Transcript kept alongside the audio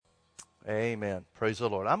Amen. Praise the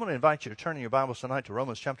Lord. I'm going to invite you to turn in your Bibles tonight to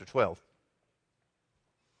Romans chapter 12.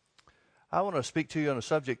 I want to speak to you on a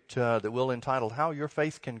subject that we'll entitle, How Your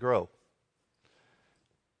Faith Can Grow.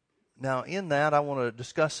 Now, in that, I want to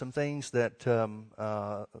discuss some things that,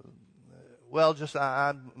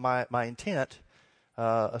 my intent,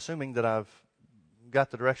 assuming that I've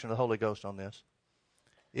got the direction of the Holy Ghost on this,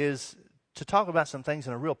 is to talk about some things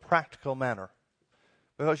in a real practical manner.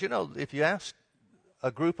 Because, if you ask a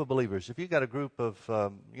group of believers, if you've got a group of,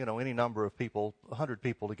 any number of people, 100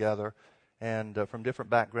 people together, and from different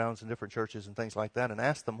backgrounds and different churches and things like that, and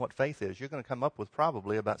ask them what faith is, you're going to come up with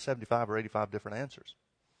probably about 75 or 85 different answers.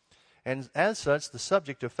 And as such, the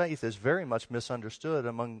subject of faith is very much misunderstood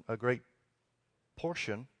among a great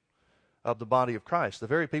portion of the body of Christ. The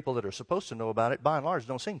very people that are supposed to know about it, by and large,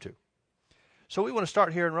 don't seem to. So we want to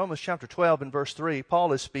start here in Romans chapter 12 and verse 3.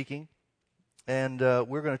 Paul is speaking, and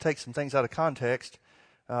we're going to take some things out of context,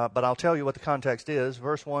 but I'll tell you what the context is.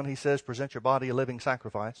 Verse 1, he says, present your body a living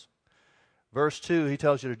sacrifice. Verse 2, he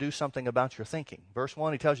tells you to do something about your thinking. Verse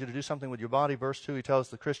 1, he tells you to do something with your body. Verse 2, he tells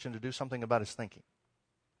the Christian to do something about his thinking.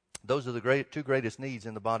 Those are the two greatest needs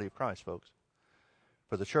in the body of Christ, folks.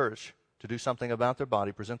 For the church to do something about their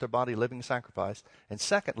body, present their body a living sacrifice, and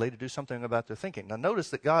secondly, to do something about their thinking. Now notice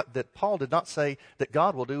that Paul did not say that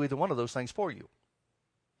God will do either one of those things for you.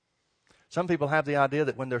 Some people have the idea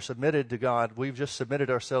that when they're submitted to God, we've just submitted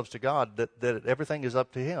ourselves to God, that everything is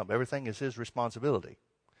up to Him. Everything is His responsibility.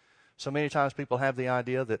 So many times people have the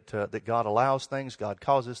idea that God allows things, God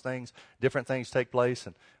causes things, different things take place.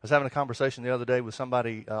 And I was having a conversation the other day with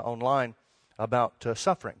somebody online about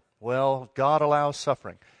suffering. Well, God allows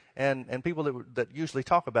suffering. And people that usually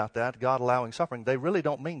talk about that, God allowing suffering, they really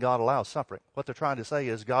don't mean God allows suffering. What they're trying to say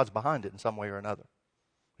is God's behind it in some way or another.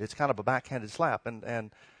 It's kind of a backhanded slap.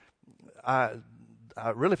 And I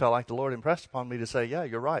really felt like the Lord impressed upon me to say, yeah,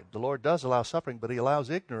 you're right. The Lord does allow suffering, but He allows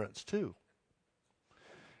ignorance too.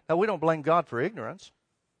 Now, we don't blame God for ignorance.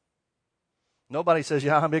 Nobody says,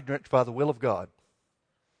 yeah, I'm ignorant by the will of God.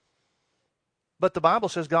 But the Bible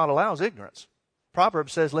says God allows ignorance.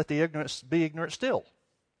 Proverbs says, let the ignorant be ignorant still.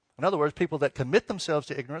 In other words, people that commit themselves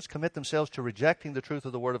to ignorance, commit themselves to rejecting the truth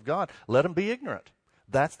of the Word of God, let them be ignorant.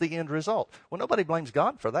 That's the end result. Well, nobody blames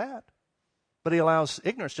God for that. But He allows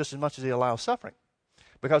ignorance just as much as He allows suffering.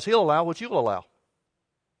 Because He'll allow what you'll allow.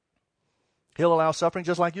 He'll allow suffering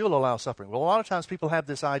just like you'll allow suffering. Well, a lot of times people have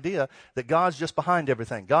this idea that God's just behind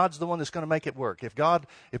everything. God's the one that's going to make it work. If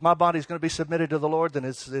my body's going to be submitted to the Lord, then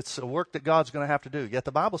it's a work that God's going to have to do. Yet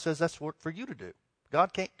the Bible says that's work for you to do.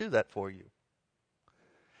 God can't do that for you.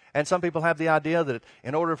 And some people have the idea that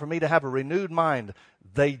in order for me to have a renewed mind,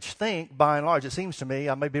 they think, by and large, it seems to me,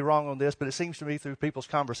 I may be wrong on this, but it seems to me through people's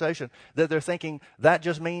conversation, that they're thinking that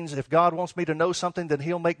just means if God wants me to know something, then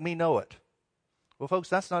He'll make me know it. Well, folks,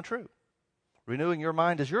 that's not true. Renewing your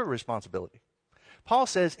mind is your responsibility. Paul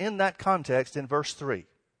says in that context in verse 3,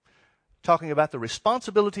 talking about the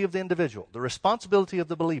responsibility of the individual, the responsibility of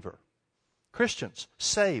the believer, Christians,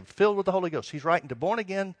 saved, filled with the Holy Ghost. He's writing to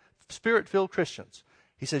born-again, Spirit-filled Christians.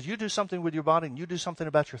 He says, you do something with your body and you do something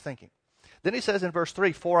about your thinking. Then he says in verse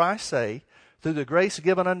 3, for I say, through the grace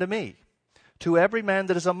given unto me, to every man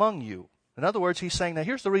that is among you. In other words, he's saying, now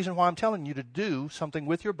here's the reason why I'm telling you to do something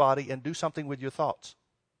with your body and do something with your thoughts.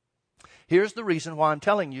 Here's the reason why I'm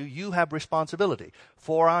telling you, you have responsibility.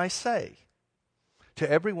 For I say, to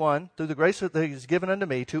everyone, through the grace that is given unto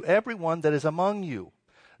me, to everyone that is among you,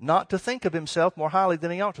 not to think of himself more highly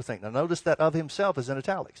than he ought to think. Now notice that of himself is in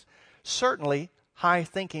italics. Certainly, high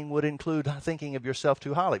thinking would include thinking of yourself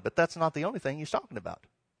too highly, but that's not the only thing he's talking about.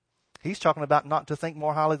 He's talking about not to think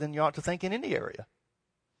more highly than you ought to think in any area.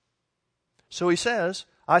 So he says,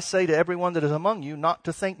 I say to everyone that is among you not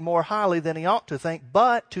to think more highly than he ought to think,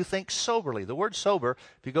 but to think soberly. The word sober,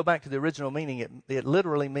 if you go back to the original meaning, it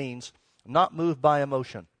literally means not moved by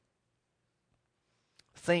emotion.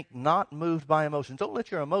 Think not moved by emotion. Don't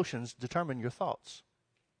let your emotions determine your thoughts.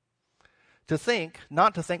 To think,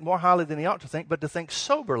 not to think more highly than he ought to think, but to think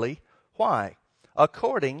soberly. Why?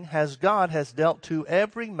 According as God has dealt to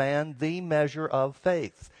every man the measure of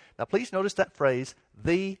faith. Now please notice that phrase,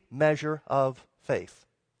 the measure of faith.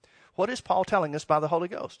 What is Paul telling us by the Holy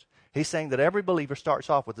Ghost? He's saying that every believer starts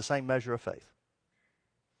off with the same measure of faith.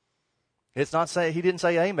 It's not say he didn't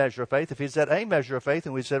say a measure of faith. If he said a measure of faith,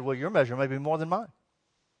 and we said, well, your measure may be more than mine.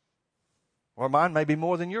 Or mine may be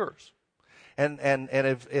more than yours. And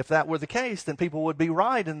if that were the case, then people would be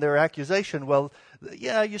right in their accusation. Well,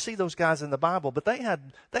 yeah, you see those guys in the Bible, but they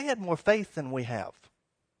had more faith than we have.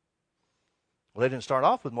 Well, they didn't start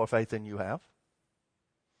off with more faith than you have.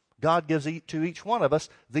 God gives to each one of us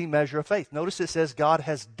the measure of faith. Notice it says God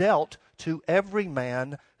has dealt to every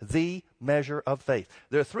man the measure of faith.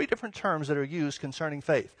 There are three different terms that are used concerning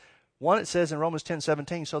faith. One, it says in Romans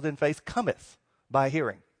 10:17, so then faith cometh by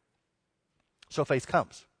hearing. So faith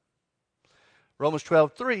comes. Romans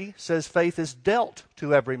 12:3 says faith is dealt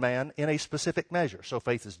to every man in a specific measure. So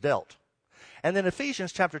faith is dealt. And then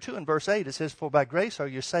Ephesians chapter 2 and verse 8, it says, for by grace are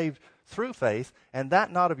you saved through faith, and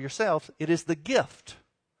that not of yourself, it is the gift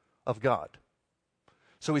of God.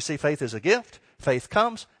 So we see faith is a gift, faith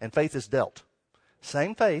comes, and faith is dealt.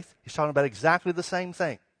 Same faith. He's talking about exactly the same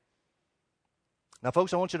thing. Now,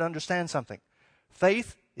 folks, I want you to understand something.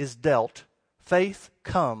 Faith is dealt, faith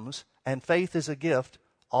comes, and faith is a gift,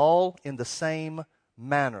 all in the same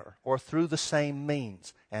manner or through the same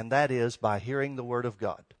means, and that is by hearing the Word of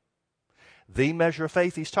God. The measure of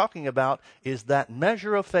faith he's talking about is that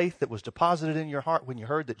measure of faith that was deposited in your heart when you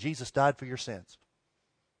heard that Jesus died for your sins.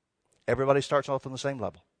 Everybody starts off on the same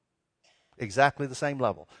level. Exactly the same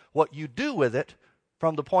level. What you do with it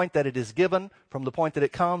from the point that it is given, from the point that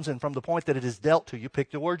it comes, and from the point that it is dealt to you,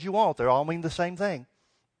 pick the words you want. They all mean the same thing.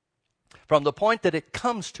 From the point that it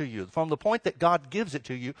comes to you, from the point that God gives it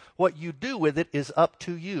to you, what you do with it is up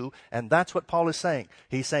to you. And that's what Paul is saying.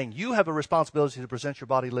 He's saying you have a responsibility to present your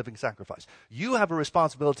body a living sacrifice. You have a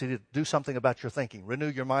responsibility to do something about your thinking, renew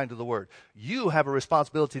your mind to the Word. You have a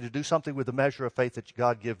responsibility to do something with the measure of faith that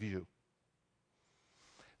God gives you.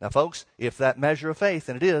 Now, folks, if that measure of faith,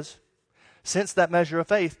 and it is, since that measure of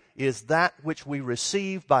faith is that which we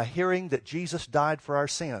receive by hearing that Jesus died for our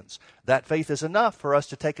sins, that faith is enough for us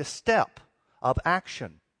to take a step of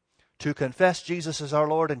action to confess Jesus as our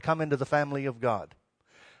Lord and come into the family of God.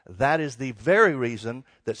 That is the very reason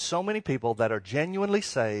that so many people that are genuinely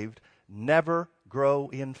saved never grow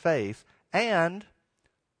in faith, and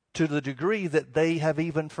to the degree that they have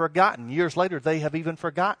even forgotten, years later, they have even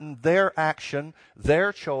forgotten their action,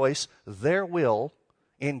 their choice, their will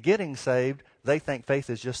in getting saved. They think faith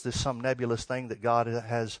is just this some nebulous thing that God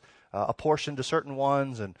has apportioned to certain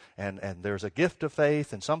ones, and there's a gift of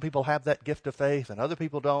faith, and some people have that gift of faith, and other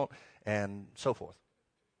people don't, and so forth.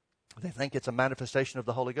 They think it's a manifestation of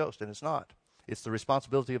the Holy Ghost, and it's not. It's the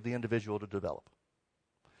responsibility of the individual to develop.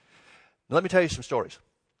 Now, let me tell you some stories.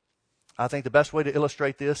 I think the best way to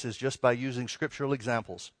illustrate this is just by using scriptural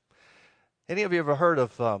examples. Any of you ever heard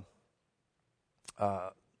of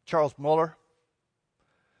Charles Muller?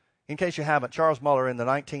 In case you haven't, Charles Muller in the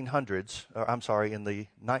 1900s, in the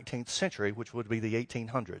 19th century, which would be the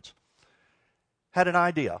 1800s, had an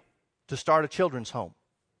idea to start a children's home.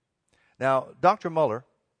 Now, Dr. Muller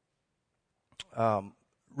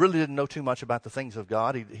really didn't know too much about the things of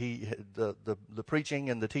God. The preaching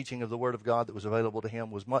and the teaching of the Word of God that was available to him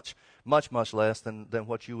was much less than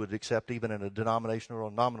what you would accept even in a denominational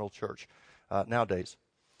or nominal church nowadays.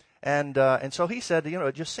 And so he said,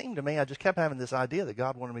 it just seemed to me, I just kept having this idea that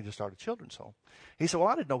God wanted me to start a children's home. He said, well,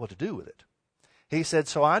 I didn't know what to do with it. He said,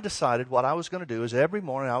 so I decided what I was going to do is every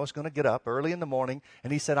morning I was going to get up early in the morning,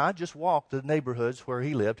 and he said, I'd just walk the neighborhoods where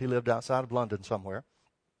he lived. He lived outside of London somewhere.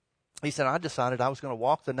 He said, I decided I was going to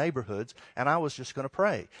walk the neighborhoods, and I was just going to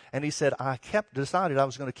pray. And he said, decided I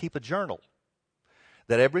was going to keep a journal.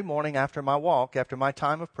 That every morning after my walk, after my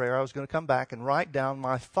time of prayer, I was going to come back and write down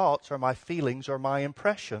my thoughts or my feelings or my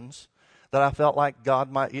impressions that I felt like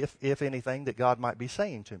God might, if anything, that God might be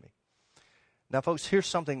saying to me. Now, folks, here's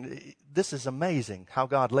something. This is amazing how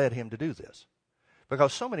God led him to do this.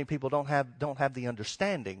 Because so many people don't have the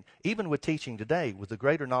understanding, even with teaching today, with the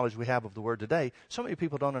greater knowledge we have of the Word today, so many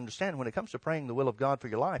people don't understand when it comes to praying the will of God for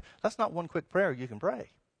your life, that's not one quick prayer you can pray.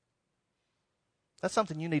 That's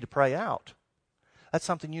something you need to pray out. That's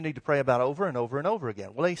something you need to pray about over and over and over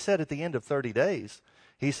again. Well, he said at the end of 30 days,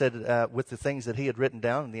 he said with the things that he had written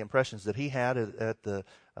down and the impressions that he had at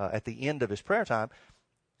the end of his prayer time,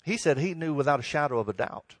 he said he knew without a shadow of a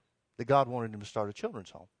doubt that God wanted him to start a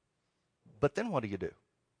children's home. But then what do you do?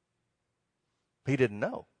 He didn't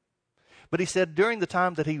know. But he said during the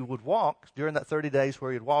time that he would walk, during that 30 days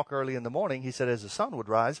where he'd walk early in the morning, he said as the sun would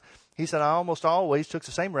rise, he said I almost always took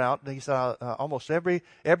the same route. And he said almost every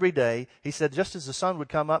day, he said just as the sun would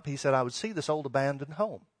come up, he said I would see this old abandoned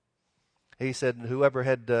home. He said whoever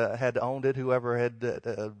had owned it, whoever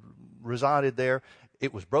had resided there,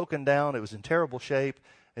 it was broken down. It was in terrible shape.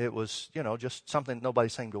 It was, just something nobody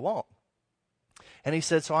seemed to want. And he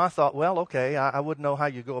said, so I thought, well, okay, I wouldn't know how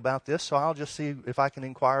you go about this, so I'll just see if I can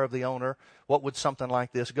inquire of the owner, what would something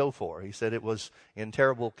like this go for? He said it was in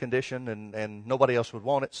terrible condition and nobody else would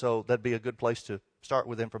want it, so that'd be a good place to start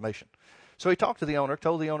with information. So he talked to the owner,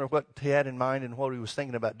 told the owner what he had in mind and what he was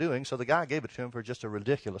thinking about doing, so the guy gave it to him for just a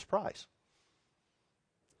ridiculous price.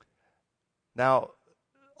 Now,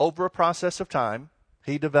 over a process of time,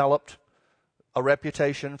 he developed a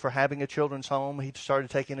reputation for having a children's home. He started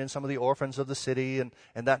taking in some of the orphans of the city and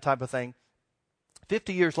that type of thing.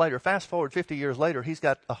 50 years later, fast forward 50 years later, he's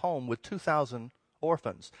got a home with 2,000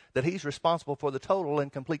 orphans that he's responsible for the total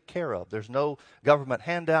and complete care of. There's no government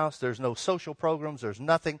handouts. There's no social programs. There's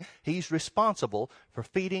nothing. He's responsible for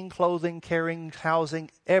feeding, clothing, caring, housing,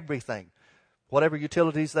 everything. Whatever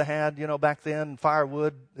utilities they had, back then,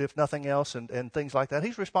 firewood, if nothing else, and things like that.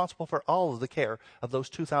 He's responsible for all of the care of those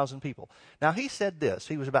 2,000 people. Now, he said this.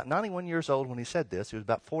 He was about 91 years old when he said this. He was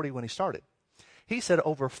about 40 when he started. He said,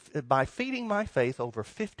 by feeding my faith over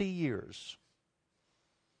 50 years,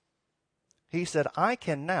 he said, I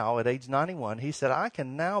can now, at age 91, he said, I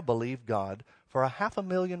can now believe God for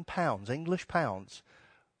 £500,000, English pounds,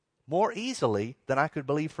 more easily than I could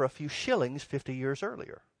believe for a few shillings 50 years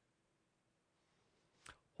earlier.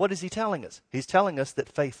 What is he telling us? He's telling us that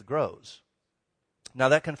faith grows. Now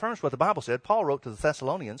that confirms what the Bible said. Paul wrote to the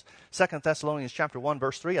Thessalonians, 2 Thessalonians chapter 1,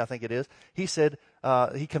 verse 3, I think it is. He said,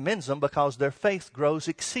 he commends them because their faith grows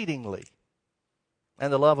exceedingly,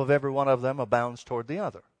 and the love of every one of them abounds toward the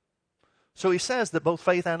other. So he says that both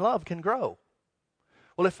faith and love can grow.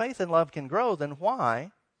 Well, if faith and love can grow, then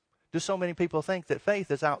why do so many people think that faith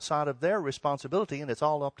is outside of their responsibility and it's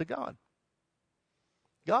all up to God?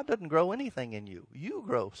 God doesn't grow anything in you. You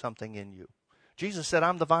grow something in you. Jesus said,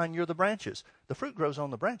 I'm the vine, you're the branches. The fruit grows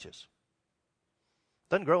on the branches.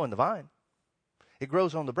 It doesn't grow in the vine. It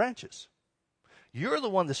grows on the branches. You're the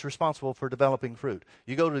one that's responsible for developing fruit.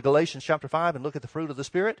 You go to Galatians chapter 5 and look at the fruit of the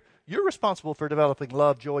Spirit. You're responsible for developing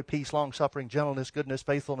love, joy, peace, long-suffering, gentleness, goodness,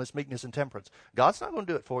 faithfulness, meekness, and temperance. God's not going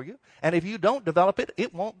to do it for you. And if you don't develop it,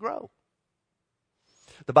 it won't grow.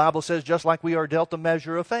 The Bible says just like we are dealt a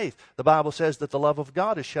measure of faith, the Bible says that the love of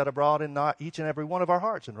God is shed abroad in each and every one of our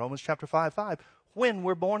hearts in Romans chapter 5:5 when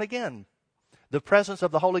we're born again. The presence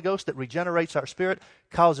of the Holy Ghost that regenerates our spirit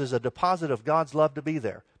causes a deposit of God's love to be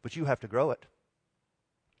there, but you have to grow it.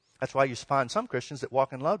 That's why you find some Christians that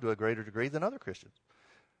walk in love to a greater degree than other Christians.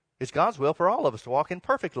 It's God's will for all of us to walk in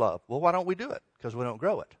perfect love. Well, why don't we do it? Because we don't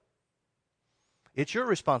grow it. It's your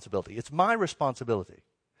responsibility. It's my responsibility.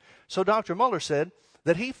 So Dr. Muller said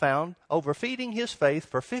that he found overfeeding his faith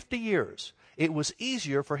for 50 years, it was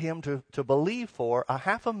easier for him to believe for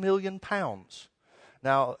 £500,000.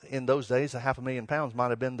 Now, in those days, £500,000 might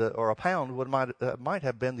have been or a pound might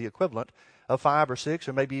have been the equivalent of 5 or 6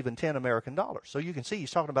 or maybe even 10 American dollars. So you can see he's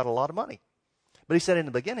talking about a lot of money. But he said in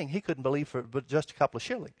the beginning he couldn't believe for but just a couple of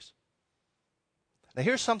shillings. Now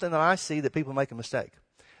here's something that I see that people make a mistake.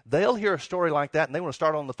 They'll hear a story like that and they want to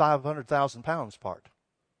start on the £500,000 part.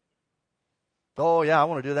 Oh yeah, I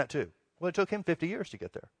want to do that too. Well, it took him 50 years to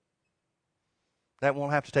get there. That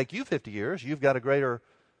won't have to take you 50 years. You've got a greater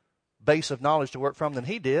base of knowledge to work from than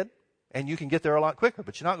he did, and you can get there a lot quicker,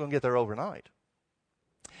 but you're not going to get there overnight.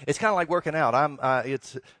 It's kind of like working out.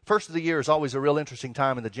 It's first of the year is always a real interesting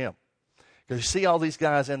time in the gym. Because you see all these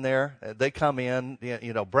guys in there, they come in,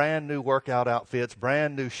 brand new workout outfits,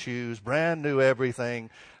 brand new shoes, brand new everything.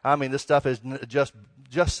 I mean, this stuff is just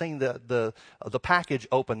seen the package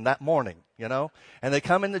open that morning, And they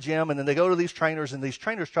come in the gym and then they go to these trainers and these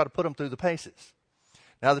trainers try to put them through the paces.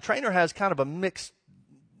 Now the trainer has kind of a mixed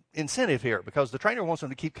incentive here because the trainer wants them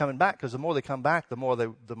to keep coming back because the more they come back, the more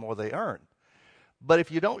they earn. But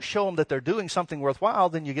if you don't show them that they're doing something worthwhile,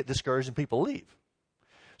 then you get discouraged and people leave.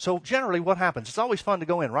 So generally what happens, it's always fun to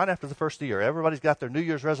go in right after the first of the year. Everybody's got their New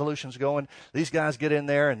Year's resolutions going. These guys get in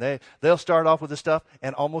there and they'll start off with this stuff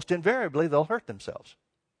and almost invariably they'll hurt themselves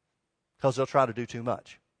because they'll try to do too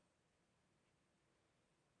much.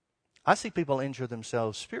 I see people injure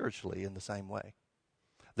themselves spiritually in the same way.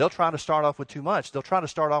 They'll try to start off with too much. They'll try to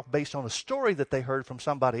start off based on a story that they heard from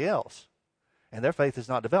somebody else. And their faith is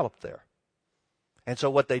not developed there. And so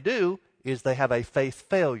what they do is they have a faith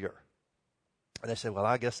failure. And they say, well,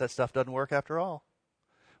 I guess that stuff doesn't work after all.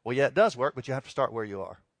 Well, yeah, it does work, but you have to start where you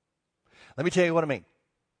are. Let me tell you what I mean.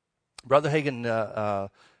 Brother Hagin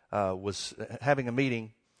was having a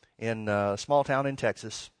meeting in a small town in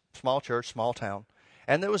Texas, small church, small town.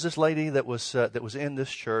 And there was this lady that was in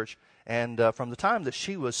this church. And from the time that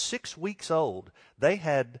she was 6 weeks old, they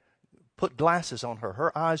had put glasses on her.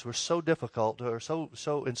 Her eyes were so difficult, or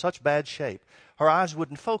so in such bad shape. Her eyes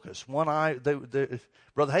wouldn't focus. One eye,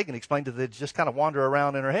 Brother Hagin explained that they'd just kind of wander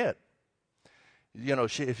around in her head.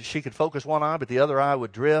 If she could focus one eye, but the other eye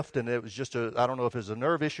would drift, and it was just I don't know if it was a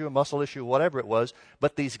nerve issue, a muscle issue, whatever it was,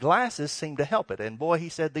 but these glasses seemed to help it. And boy, he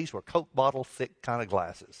said these were Coke bottle thick kind of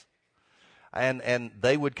glasses. And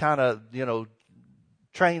they would kind of,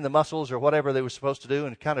 train the muscles or whatever they were supposed to do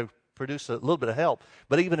and kind of produce a little bit of help.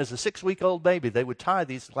 But even as a 6-week-old baby, they would tie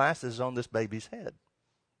these glasses on this baby's head.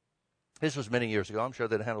 This was many years ago. I'm sure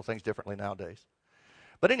they'd handle things differently nowadays.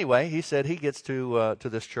 But anyway, he said he gets to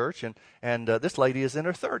this church, and this lady is in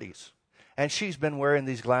her 30s. And she's been wearing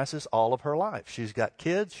these glasses all of her life. She's got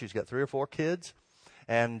kids. She's got 3 or 4 kids.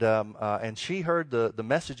 And she heard the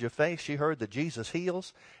message of faith. She heard that Jesus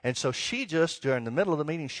heals. And so she just, during the middle of the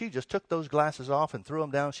meeting, she just took those glasses off and threw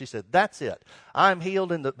them down. She said, that's it. I'm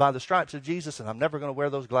healed by the stripes of Jesus, and I'm never going to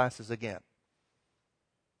wear those glasses again.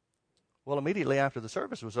 Well, immediately after the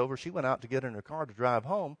service was over, she went out to get in her car to drive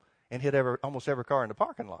home and hit almost every car in the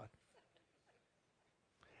parking lot.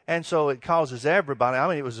 And so it causes everybody, I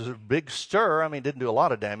mean, it was a big stir. I mean, it didn't do a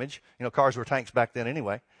lot of damage. You know, cars were tanks back then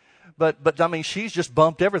anyway. But I mean, she's just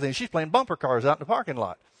bumped everything. She's playing bumper cars out in the parking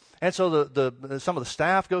lot. And so some of the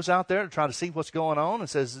staff goes out there to try to see what's going on and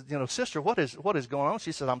says, you know, sister, what is going on?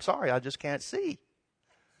 She said, I'm sorry, I just can't see.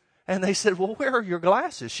 And they said, well, where are your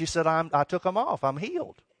glasses? She said, I took them off. I'm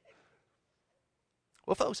healed.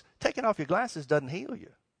 Well, folks, taking off your glasses doesn't heal you.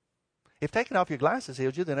 If taking off your glasses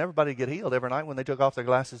healed you, then everybody would get healed every night when they took off their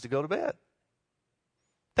glasses to go to bed.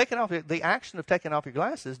 The action of taking off your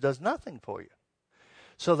glasses does nothing for you.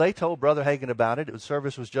 So they told Brother Hagin about it. The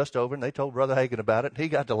service was just over, and they told Brother Hagin about it. And he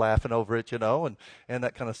got to laughing over it, you know, and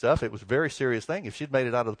that kind of stuff. It was a very serious thing. If she'd made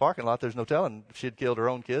it out of the parking lot, there's no telling if she'd killed her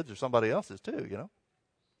own kids or somebody else's too, you know.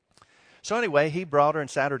 So anyway, he brought her and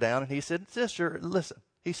sat her down, and he said, sister, listen.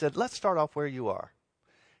 He said, let's start off where you are.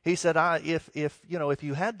 He said, if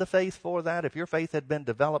you had the faith for that, if your faith had been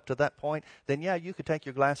developed to that point, then yeah, you could take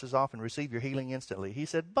your glasses off and receive your healing instantly. He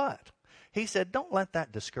said, don't let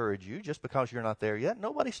that discourage you just because you're not there yet.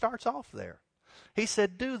 Nobody starts off there. He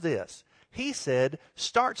said, do this. He said,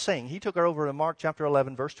 start saying. He took her over to Mark chapter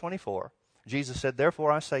 11, verse 24. Jesus said,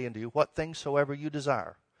 therefore I say unto you, what things soever you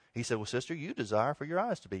desire. He said, well, sister, you desire for your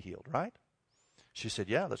eyes to be healed, right? She said,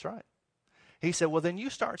 yeah, that's right. He said, well, then you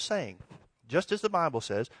start saying, just as the Bible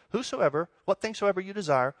says, what things soever you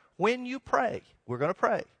desire, when you pray, we're going to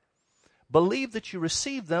pray, believe that you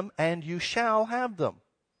receive them and you shall have them.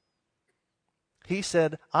 He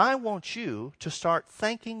said, I want you to start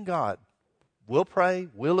thanking God. We'll pray,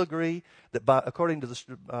 we'll agree that according to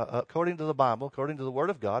the Bible, according to the Word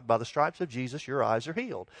of God, by the stripes of Jesus, your eyes are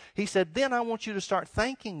healed. He said, then I want you to start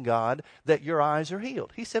thanking God that your eyes are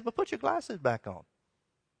healed. He said, but put your glasses back on.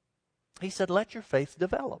 He said, let your faith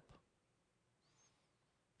develop.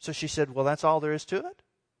 So she said, well, that's all there is to it?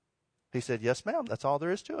 He said, yes, ma'am, that's all there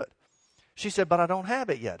is to it. She said, but I don't have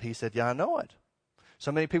it yet. He said, yeah, I know it.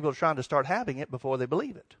 So many people are trying to start having it before they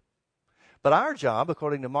believe it. But our job,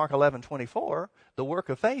 according to Mark 11:24, the work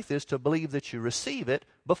of faith is to believe that you receive it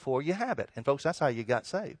before you have it. And folks, that's how you got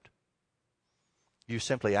saved. You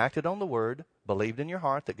simply acted on the word, believed in your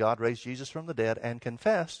heart that God raised Jesus from the dead, and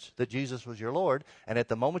confessed that Jesus was your Lord. And at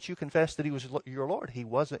the moment you confessed that he was your Lord, he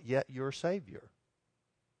wasn't yet your Savior.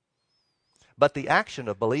 But the action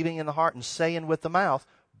of believing in the heart and saying with the mouth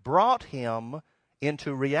brought him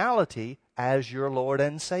into reality as your Lord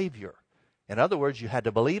and Savior. In other words, you had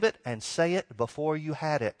to believe it and say it before you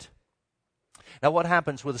had it. Now, what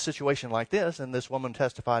happens with a situation like this, and this woman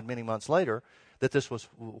testified many months later that this was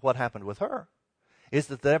what happened with her, is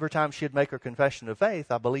that every time she'd make her confession of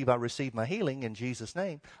faith, I believe I received my healing in Jesus'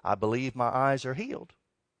 name. I believe my eyes are healed.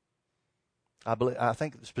 I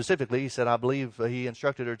think specifically he said, I believe he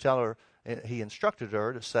instructed her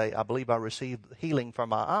to say, I believe I received healing from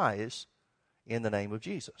my eyes in the name of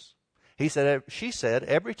Jesus. She said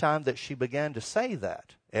every time that she began to say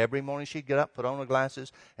that, every morning she'd get up, put on her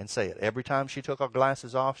glasses, and say it. Every time she took her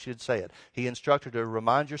glasses off, she'd say it. He instructed her to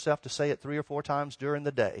remind yourself to say it 3 or 4 times during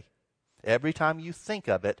the day. Every time you think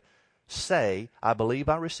of it, say, I believe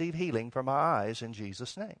I receive healing for my eyes in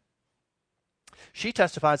Jesus' name. She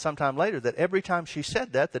testified sometime later that every time she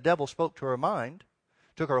said that, the devil spoke to her mind.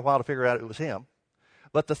 Took her a while to figure out it was him.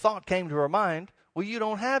 But the thought came to her mind, well, you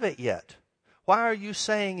don't have it yet. Why are you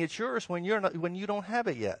saying it's yours when you don't have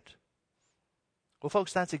it yet? Well,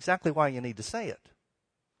 folks, that's exactly why you need to say it.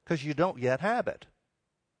 Because you don't yet have it.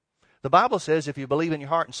 The Bible says if you believe in your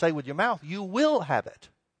heart and say with your mouth, you will have it.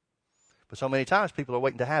 But so many times people are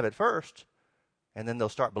waiting to have it first, and then they'll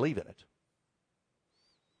start believing it.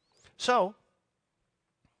 So,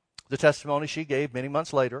 the testimony she gave many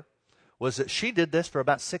months later was that she did this for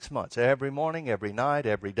about 6 months. Every morning, every night,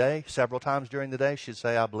 every day, several times during the day, she'd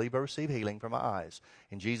say, I believe I receive healing for my eyes.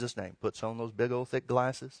 In Jesus' name. Puts on those big old thick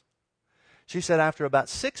glasses. She said after about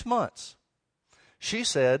 6 months, she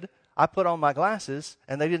said, I put on my glasses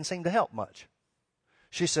and they didn't seem to help much.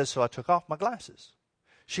 She said, so I took off my glasses.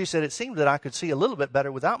 She said, it seemed that I could see a little bit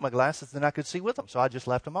better without my glasses than I could see with them. So I just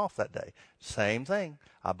left them off that day. Same thing.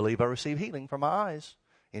 I believe I receive healing for my eyes.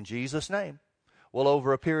 In Jesus' name. Well,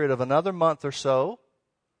 over a period of another month or so,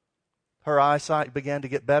 Her eyesight began to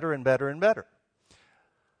get better and better and better.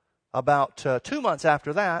 About 2 months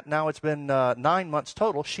after that, now it's been 9 months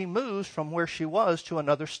total, she moves from where she was to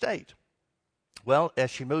another state. Well, as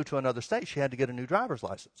she moved to another state, she had to get a new driver's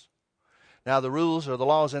license. Now, the rules or the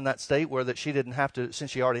laws in that state were that she didn't have to, since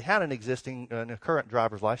she already had a current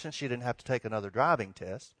driver's license, she didn't have to take another driving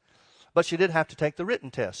test. But she did have to take the written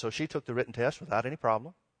test, so she took the written test without any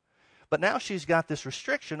problem. But now she's got this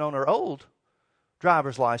restriction on her old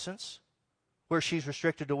driver's license where she's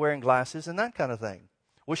restricted to wearing glasses and that kind of thing.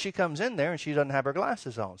 Well, she comes in there and she doesn't have her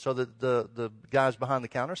glasses on. So the guys behind the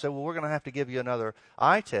counter say, well, we're going to have to give you another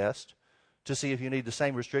eye test to see if you need the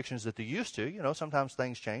same restrictions that they used to. You know, sometimes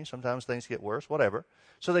things change, sometimes things get worse, whatever.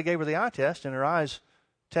 So they gave her the eye test, and her eyes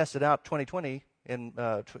tested out 20/20,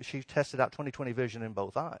 she tested out 20/20 vision in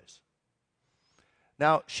both eyes.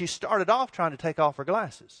 Now, she started off trying to take off her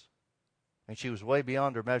glasses, and she was way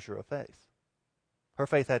beyond her measure of faith. Her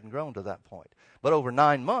faith hadn't grown to that point. But over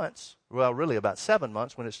 9 months, well, really about 7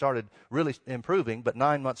 months when it started really improving, but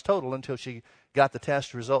 9 months total until she got the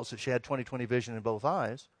test results that she had 20/20 vision in both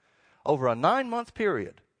eyes. Over a 9-month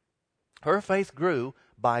period, her faith grew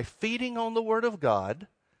by feeding on the Word of God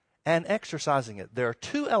and exercising it. There are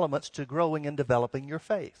 2 elements to growing and developing your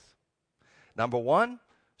faith. Number 1,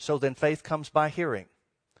 so then faith comes by hearing.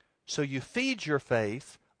 So you feed your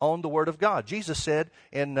faith on the Word of God. Jesus said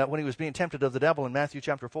when he was being tempted of the devil in Matthew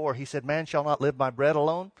chapter 4, he said, man shall not live by bread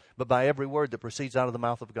alone, but by every word that proceeds out of the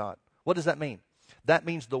mouth of God. What does that mean? That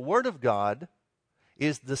means the Word of God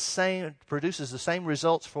is the same, produces the same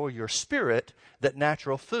results for your spirit that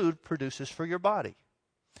natural food produces for your body.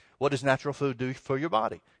 What does natural food do for your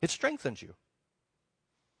body? It strengthens you.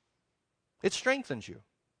 It strengthens you.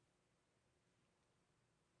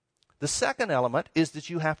 The second element is that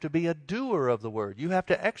you have to be a doer of the word. You have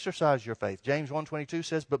to exercise your faith. James 1:22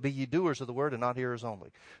 says, but be ye doers of the word and not hearers only.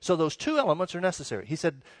 So those 2 elements are necessary. He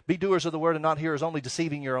said, be doers of the word and not hearers only,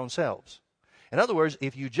 deceiving your own selves. In other words,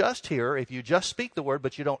 if you just hear, if you just speak the word,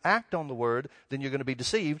 but you don't act on the word, then you're going to be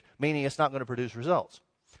deceived, meaning it's not going to produce results.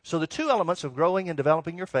 So the 2 elements of growing and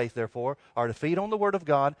developing your faith, therefore, are to feed on the word of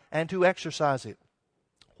God and to exercise it.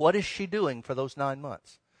 What is she doing for those 9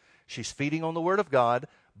 months? She's feeding on the word of God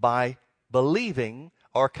by believing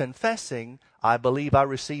or confessing, I believe I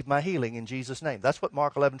receive my healing in Jesus' name. That's what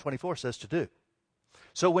Mark 11:24 says to do.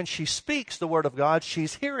 So when she speaks the word of God,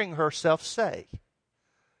 she's hearing herself say,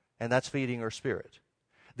 and that's feeding her spirit.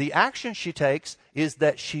 The action she takes is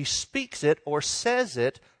that she speaks it or says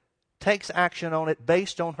it, takes action on it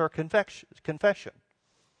based on her confession.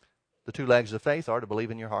 The 2 legs of faith are to believe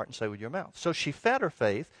in your heart and say with your mouth. So she fed her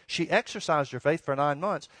faith, she exercised her faith for 9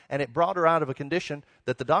 months, and it brought her out of a condition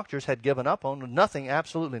that the doctors had given up on, nothing,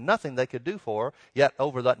 absolutely nothing they could do for her. Yet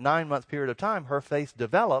over that 9-month period of time, her faith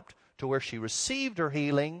developed to where she received her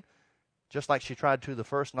healing, just like she tried to the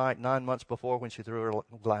first night 9 months before when she threw her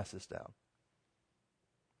glasses down.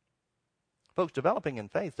 Folks, developing in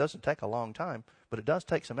faith doesn't take a long time, but it does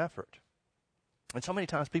take some effort. And so many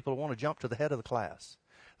times people want to jump to the head of the class.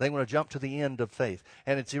 They want to jump to the end of faith.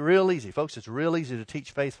 And it's real easy. Folks, it's real easy to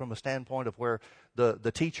teach faith from a standpoint of where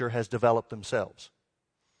the teacher has developed themselves.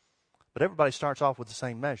 But everybody starts off with the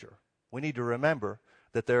same measure. We need to remember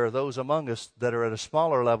that there are those among us that are at a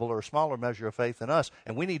smaller level or a smaller measure of faith than us.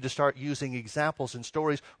 And we need to start using examples and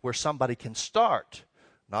stories where somebody can start,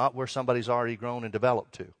 not where somebody's already grown and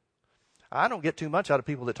developed to. I don't get too much out of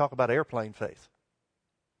people that talk about airplane faith.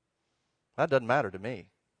 That doesn't matter to me.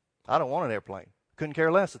 I don't want an airplane. Couldn't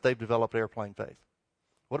care less that they've developed airplane faith.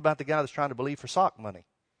 What about the guy that's trying to believe for sock money?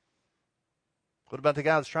 What about the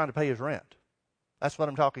guy that's trying to pay his rent? That's what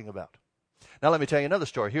I'm talking about. Now let me tell you another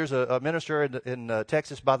story. Here's a minister in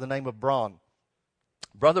Texas by the name of Braun.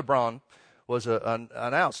 Brother Braun was an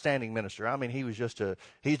outstanding minister. I mean,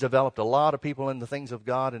 he's developed a lot of people in the things of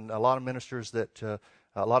God, and a lot of ministers a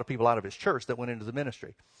lot of people out of his church that went into the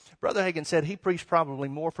ministry. Brother Hagin said he preached probably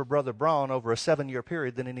more for Brother Braun over a 7-year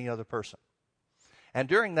period than any other person. And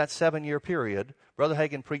during that 7-year period, Brother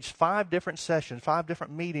Hagin preached 5 different sessions, 5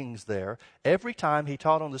 different meetings there. Every time he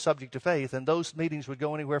taught on the subject of faith, and those meetings would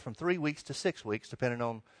go anywhere from 3 weeks to 6 weeks, depending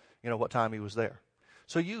on, what time he was there.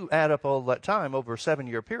 So you add up all that time over a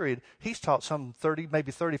 7-year period, he's taught some 30,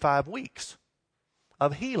 maybe 35 weeks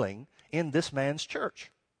of healing in this man's church.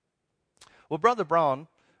 Well, Brother Braun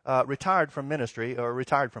retired from ministry, or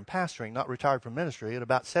retired from pastoring, not retired from ministry, at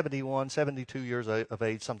about 71, 72 years of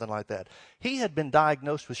age, something like that. He had been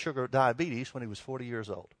diagnosed with sugar diabetes when he was 40 years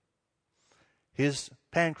old. His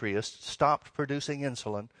pancreas stopped producing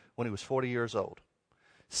insulin when he was 40 years old.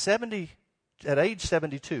 At age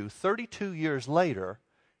 72, 32 years later,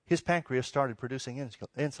 his pancreas started producing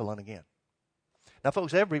insulin again. Now,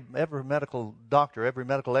 folks, every medical doctor, every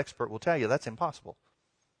medical expert will tell you that's impossible.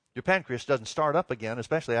 Your pancreas doesn't start up again,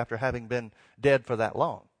 especially after having been dead for that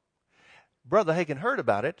long. Brother Hagin heard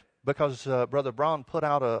about it because Brother Braun put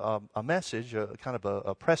out a message, kind of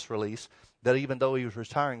a press release, that even though he was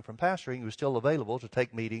retiring from pastoring, he was still available to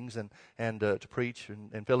take meetings and to preach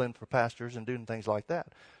and fill in for pastors and doing things like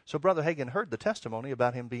that. So Brother Hagin heard the testimony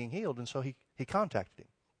about him being healed, and so he contacted him.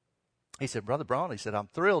 He said, Brother Braun, he said, I'm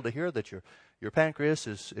thrilled to hear that your pancreas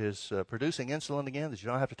is producing insulin again, that you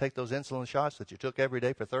don't have to take those insulin shots that you took every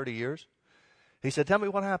day for 30 years. He said, tell me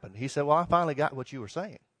what happened. He said, well, I finally got what you were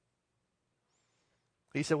saying.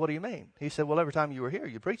 He said, what do you mean? He said, well, every time you were here,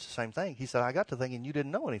 you preached the same thing. He said, I got to thinking you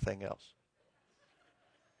didn't know anything else.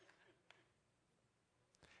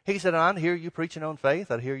 He said, I'd hear you preaching on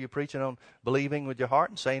faith. I'd hear you preaching on believing with your heart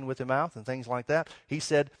and saying with your mouth and things like that. He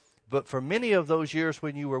said, but for many of those years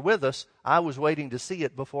when you were with us, I was waiting to see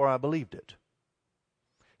it before I believed it.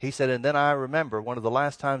 He said, and then I remember one of the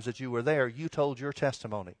last times that you were there, you told your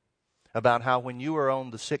testimony about how when you were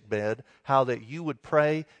on the sick bed, how that you would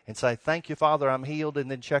pray and say, thank you, Father, I'm healed, and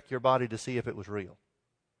then check your body to see if it was real.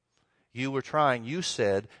 You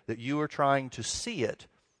said that you were trying to see it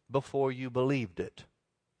before you believed it,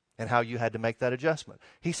 and how you had to make that adjustment.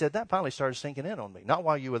 He said, that finally started sinking in on me. Not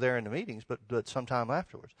while you were there in the meetings, but sometime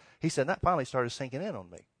afterwards. He said, that finally started sinking in on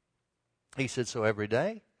me. He said, so every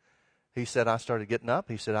day, he said, I started getting up.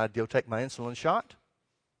 He said, I'd go take my insulin shot.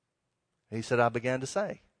 He said, I began to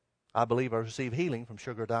say, I believe I receive healing from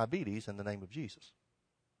sugar diabetes in the name of Jesus.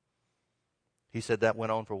 He said that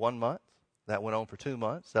went on for 1 month. That went on for 2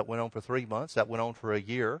 months. That went on for 3 months. That went on for a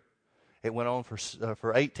year. It went on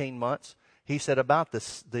for 18 months. He said about the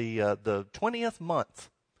 20th month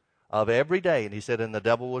of every day, and he said, and the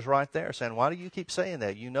devil was right there saying, why do you keep saying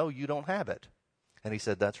that? You know you don't have it. And he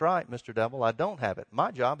said, that's right, Mr. Devil, I don't have it.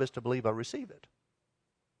 My job is to believe I receive it.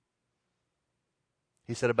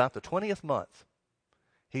 He said about the 20th month,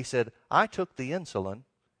 he said, I took the insulin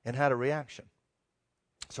and had a reaction.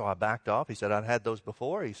 So I backed off. He said, I'd had those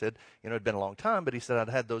before. He said, it'd been a long time, but he said, I'd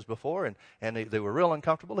had those before, and they were real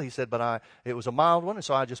uncomfortable. He said, but it was a mild one, and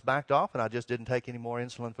so I just backed off, and I just didn't take any more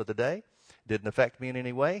insulin for the day. Didn't affect me in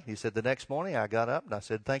any way. He said, the next morning I got up, and I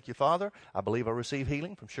said, thank you, Father. I believe I receive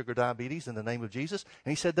healing from sugar diabetes in the name of Jesus.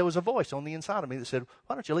 And he said, there was a voice on the inside of me that said,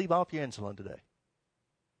 why don't you leave off your insulin today?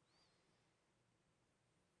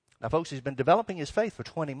 Now, folks, he's been developing his faith for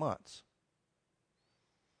 20 months.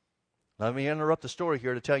 Let me interrupt the story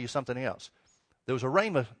here to tell you something else. There was a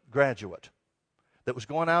Rhema graduate that was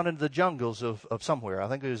going out into the jungles of somewhere. I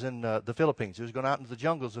think it was in the Philippines. He was going out into the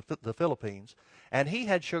jungles of the Philippines, and he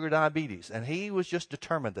had sugar diabetes, and he was just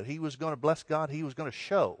determined that he was going to bless God. He was going to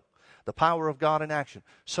show the power of God in action.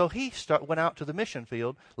 So he went out to the mission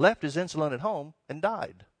field, left his insulin at home, and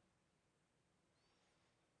died.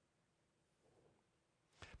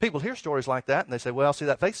 People hear stories like that, and they say, well, see,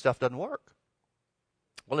 that faith stuff doesn't work.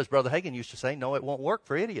 Well, as Brother Hagin used to say, no, it won't work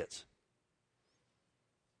for idiots.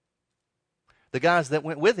 The guys that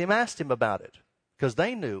went with him asked him about it because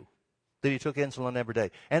they knew that he took insulin every day.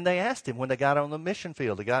 And they asked him when they got on the mission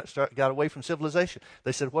field, they got away from civilization.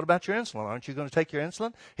 They said, what about your insulin? Aren't you going to take your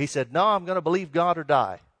insulin? He said, no, I'm going to believe God or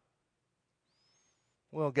die.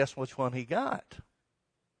 Well, guess which one he got?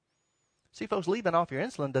 See, folks, leaving off your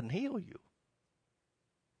insulin doesn't heal you.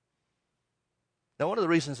 Now, one of the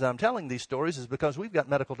reasons that I'm telling these stories is because we've got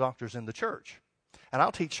medical doctors in the church. And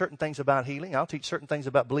I'll teach certain things about healing. I'll teach certain things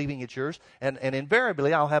about believing it's yours. And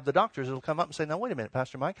invariably, I'll have the doctors that will come up and say, now, wait a minute,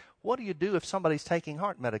 Pastor Mike, what do you do if somebody's taking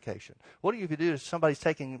heart medication? What do you do if somebody's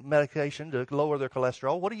taking medication to lower their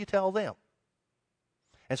cholesterol? What do you tell them?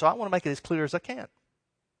 And so I want to make it as clear as I can.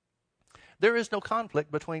 There is no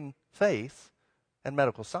conflict between faith and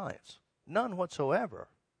medical science. None whatsoever.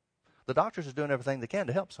 The doctors are doing everything they can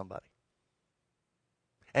to help somebody.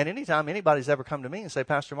 And anytime anybody's ever come to me and say,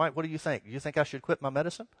 Pastor Mike, what do you think? Do you think I should quit my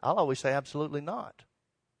medicine? I'll always say absolutely not.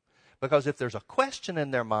 Because if there's a question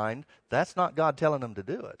in their mind, that's not God telling them to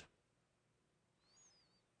do it.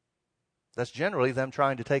 That's generally them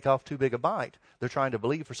trying to take off too big a bite. They're trying to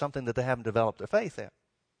believe for something that they haven't developed their faith in.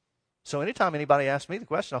 So anytime anybody asks me the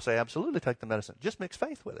question, I'll say, absolutely take the medicine. Just mix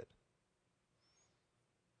faith with it.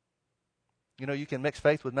 You can mix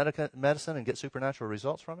faith with medicine and get supernatural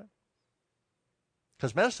results from it.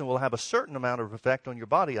 Because medicine will have a certain amount of effect on your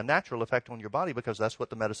body, a natural effect on your body, because that's what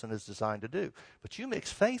the medicine is designed to do. But you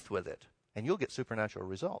mix faith with it, and you'll get supernatural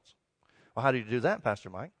results. Well, how do you do that, Pastor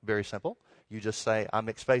Mike? Very simple. You just say, I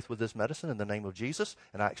mix faith with this medicine in the name of Jesus,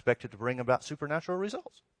 and I expect it to bring about supernatural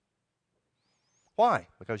results. Why?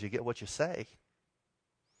 Because you get what you say.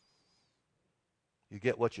 You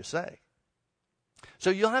get what you say. So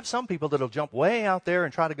you'll have some people that'll jump way out there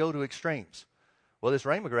and try to go to extremes. Well, this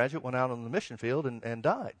Rhema graduate went out on the mission field and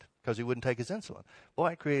died because he wouldn't take his insulin.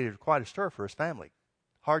 Boy, it created quite a stir for his family.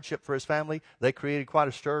 Hardship for his family. They created quite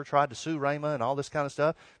a stir, tried to sue Rhema and all this kind of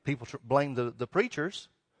stuff. People blamed the preachers,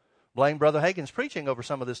 blamed Brother Hagin's preaching over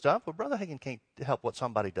some of this stuff. Well, Brother Hagin can't help what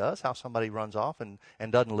somebody does, how somebody runs off and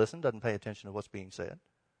doesn't listen, doesn't pay attention to what's being said.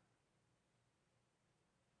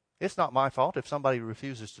 It's not my fault if somebody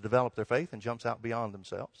refuses to develop their faith and jumps out beyond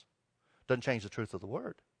themselves. Doesn't change the truth of the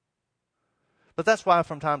Word. But that's why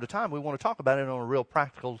from time to time we want to talk about it on a real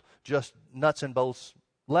practical, just nuts and bolts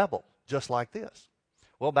level, just like this.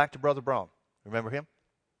 Well, back to Brother Braun. Remember him?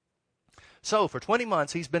 So for 20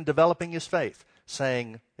 months he's been developing his faith,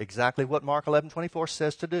 saying exactly what Mark 11:24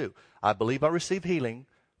 says to do. I believe I receive healing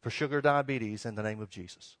for sugar diabetes in the name of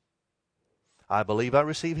Jesus. I believe I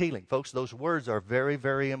receive healing. Folks, those words are very,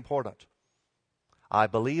 very important. I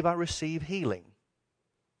believe I receive healing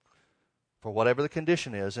for whatever the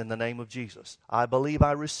condition is in the name of Jesus. I believe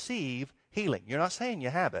I receive healing. You're not saying you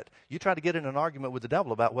have it. You try to get in an argument with the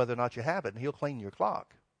devil about whether or not you have it, and he'll clean your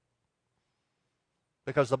clock.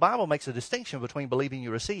 Because the Bible makes a distinction between believing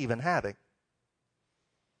you receive and having.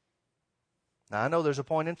 Now, I know there's a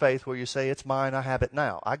point in faith where you say, it's mine, I have it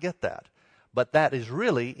now. I get that. But that is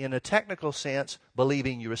really, in a technical sense,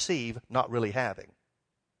 believing you receive, not really having.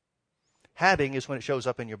 Having is when it shows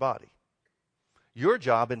up in your body. Your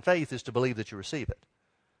job in faith is to believe that you receive it.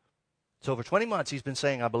 So for 20 months he's been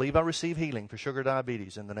saying, I believe I receive healing for sugar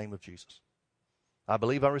diabetes in the name of Jesus. I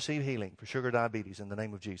believe I receive healing for sugar diabetes in the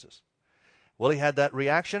name of Jesus. Well, he had that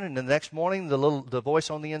reaction, and the next morning the voice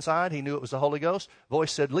on the inside, he knew it was the Holy Ghost.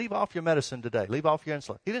 Voice said, leave off your medicine today. Leave off your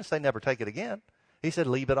insulin. He didn't say never take it again. He said,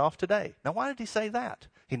 leave it off today. Now, why did he say that?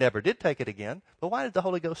 He never did take it again, but why did the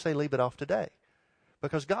Holy Ghost say leave it off today?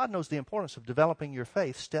 Because God knows the importance of developing your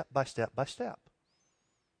faith step by step by step.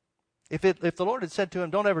 If the Lord had said to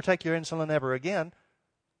him, don't ever take your insulin ever again,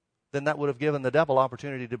 then that would have given the devil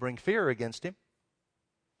opportunity to bring fear against him.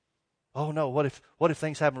 Oh no, what if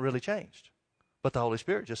things haven't really changed? But the Holy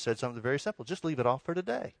Spirit just said something very simple. Just leave it off for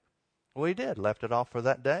today. Well, he did. Left it off for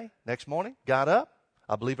that day. Next morning, got up.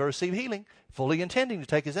 I believe I received healing, fully intending to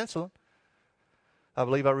take his insulin. I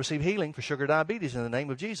believe I received healing for sugar diabetes in the name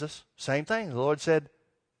of Jesus. Same thing. The Lord said,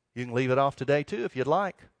 you can leave it off today too if you'd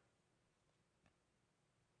like.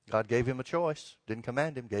 God gave him a choice. Didn't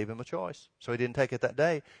command him, gave him a choice. So he didn't take it that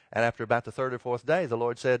day. And after about the third or fourth day, the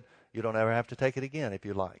Lord said, you don't ever have to take it again if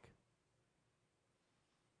you like.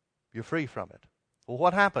 You're free from it. Well,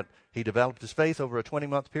 what happened? He developed his faith over a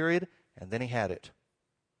 20-month period, and then he had it.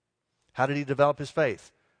 How did he develop his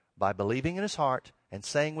faith? By believing in his heart and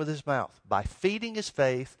saying with his mouth, by feeding his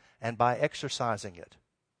faith and by exercising it.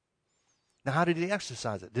 Now, how did he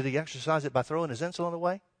exercise it? Did he exercise it by throwing his insulin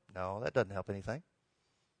away? No, that doesn't help anything.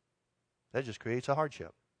 That just creates a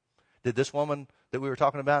hardship. Did this woman that we were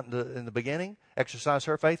talking about in the beginning exercise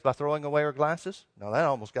her faith by throwing away her glasses? No, that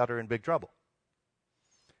almost got her in big trouble.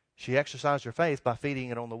 She exercised her faith by feeding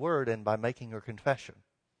it on the Word and by making her confession.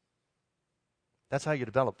 That's how you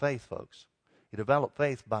develop faith, folks. You develop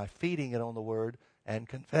faith by feeding it on the Word and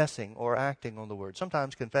confessing or acting on the Word.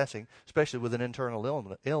 Sometimes confessing, especially with an internal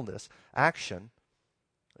illness, action,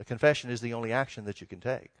 a confession is the only action that you can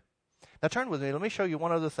take. Now turn with me. Let me show you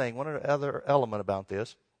one other thing, one other element about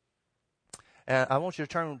this. And I want you to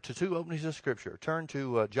turn to two openings of Scripture. Turn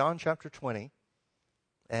to John chapter 20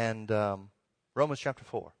 and Romans chapter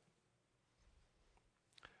 4.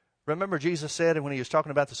 Remember Jesus said, when he was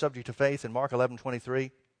talking about the subject of faith in Mark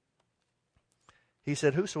 11:23, he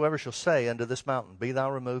said, whosoever shall say unto this mountain, be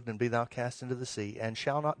thou removed and be thou cast into the sea, and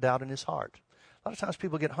shall not doubt in his heart. A lot of times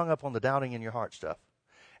people get hung up on the doubting in your heart stuff.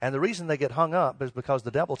 And the reason they get hung up is because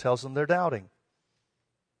the devil tells them they're doubting.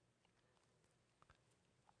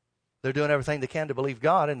 They're doing everything they can to believe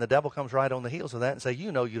God, and the devil comes right on the heels of that and say,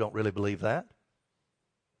 you know you don't really believe that.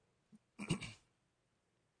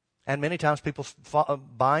 And many times people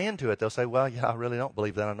buy into it. They'll say, well, yeah, I really don't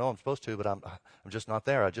believe that. I know I'm supposed to, but I'm just not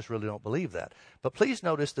there. I just really don't believe that. But please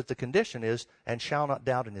notice that the condition is, and shall not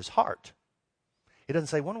doubt in his heart. It doesn't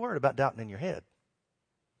say one word about doubting in your head.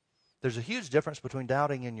 There's a huge difference between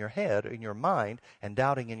doubting in your head, in your mind, and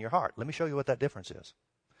doubting in your heart. Let me show you what that difference is.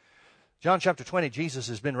 John chapter 20, Jesus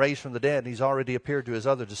has been raised from the dead, and he's already appeared to his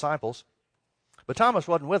other disciples. But Thomas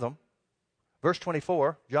wasn't with them. Verse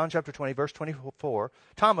 24, John chapter 20, verse 24,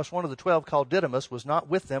 Thomas, one of the 12 called Didymus, was not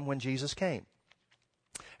with them when Jesus came.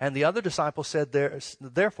 And the other disciples said,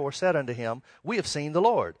 therefore said unto him, we have seen the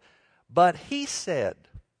Lord. But he said,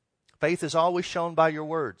 faith is always shown by your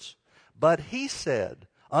words. But he said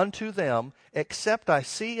unto them, except I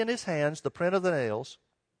see in his hands the print of the nails,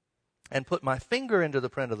 and put my finger into the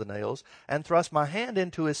print of the nails, and thrust my hand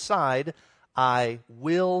into his side, I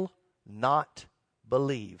will not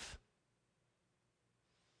believe.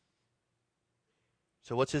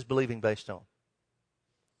 So what's his believing based on?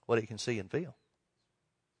 What he can see and feel.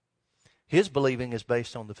 His believing is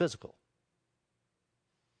based on the physical.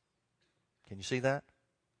 Can you see that?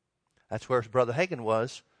 That's where Brother Hagin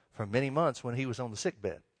was for many months when he was on the sick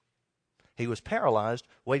bed. He was paralyzed,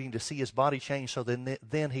 waiting to see his body change so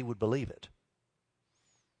then he would believe it.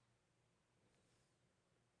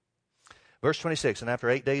 Verse 26, and after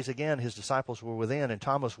 8 days again, his disciples were within, and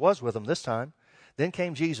Thomas was with them this time. Then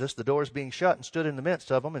came Jesus, the doors being shut, and stood in the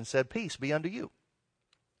midst of them, and said, Peace be unto you.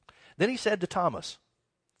 Then he said to Thomas,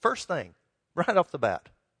 first thing, right off the bat,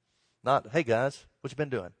 not, hey guys, what you been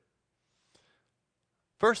doing?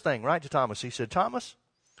 First thing, right to Thomas, he said, Thomas,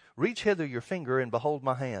 reach hither your finger, and behold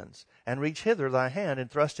my hands, and reach hither thy hand, and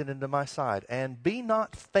thrust it into my side, and be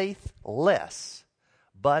not faithless,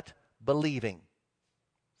 but believing.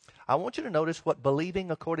 I want you to notice what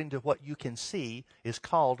believing according to what you can see is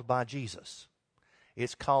called by Jesus.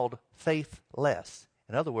 It's called faithless.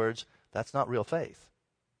 In other words, that's not real faith.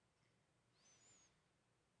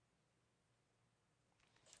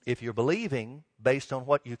 If you're believing based on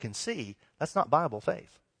what you can see, that's not Bible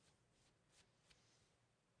faith.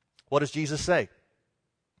 What does Jesus say?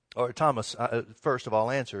 Or Thomas, first of all,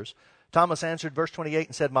 answers. Thomas answered, verse 28,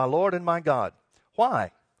 and said, My Lord and my God.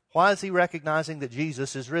 Why? Why is he recognizing that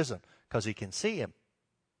Jesus is risen? Because he can see him.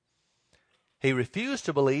 He refused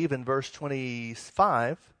to believe in verse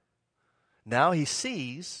 25. Now he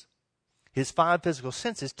sees. His 5 physical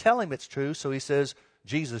senses tell him it's true, so he says,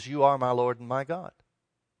 Jesus, you are my Lord and my God.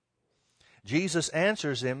 Jesus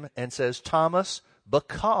answers him and says, Thomas,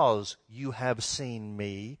 because you have seen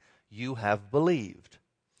me, you have believed.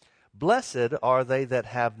 Blessed are they that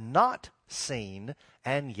have not seen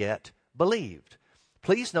and yet believed.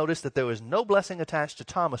 Please notice that there was no blessing attached to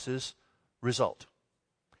Thomas's result.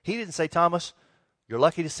 He didn't say, Thomas, you're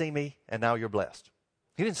lucky to see me, and now you're blessed.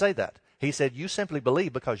 He didn't say that. He said, you simply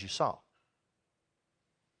believe because you saw.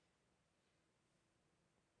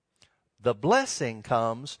 The blessing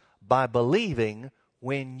comes by believing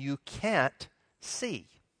when you can't see.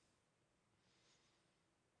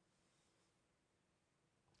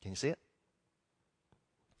 Can you see it?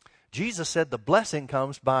 Jesus said the blessing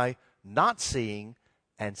comes by not seeing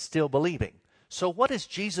and still believing. So what does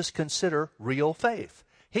Jesus consider real faith?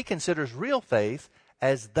 He considers real faith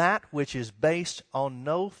as that which is based on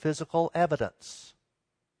no physical evidence.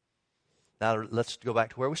 Now let's go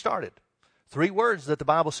back to where we started. 3 words that the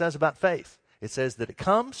Bible says about faith. It says that it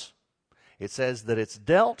comes, it says that it's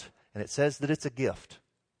dealt, and it says that it's a gift.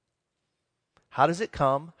 How does it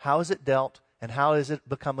come? How is it dealt? And how does it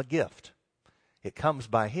become a gift? It comes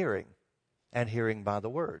by hearing, and hearing by the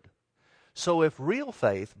word. So if real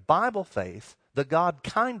faith, Bible faith, the God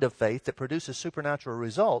kind of faith that produces supernatural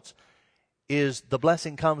results, is the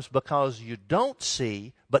blessing comes because you don't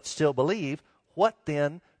see but still believe, what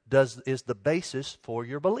then is the basis for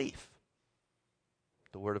your belief?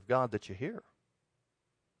 The word of God that you hear.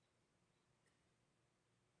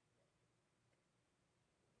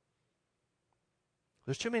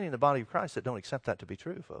 There's too many in the body of Christ that don't accept that to be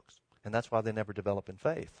true, folks. And that's why they never develop in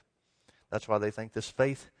faith. That's why they think this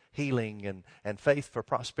faith healing and faith for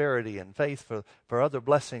prosperity and faith for other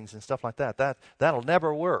blessings and stuff like that'll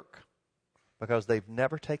never work. Because they've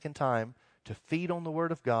never taken time to feed on the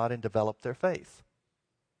Word of God and develop their faith.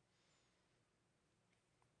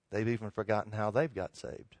 They've even forgotten how they've got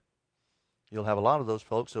saved. You'll have a lot of those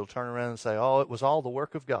folks that'll turn around and say, oh, it was all the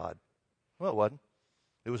work of God. Well, it wasn't.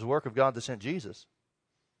 It was the work of God that sent Jesus.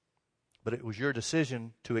 But it was your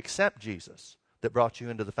decision to accept Jesus that brought you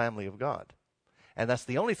into the family of God. And that's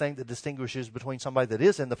the only thing that distinguishes between somebody that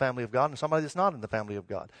is in the family of God and somebody that's not in the family of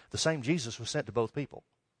God. The same Jesus was sent to both people.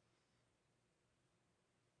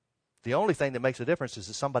 The only thing that makes a difference is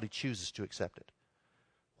that somebody chooses to accept it,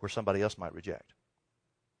 where somebody else might reject.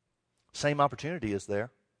 Same opportunity is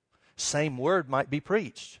there. Same word might be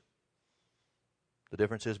preached. The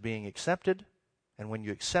difference is being accepted, and when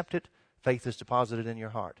you accept it, faith is deposited in your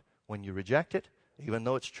heart. When you reject it, even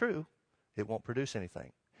though it's true, it won't produce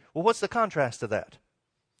anything. Well, what's the contrast to that?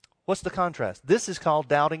 What's the contrast? This is called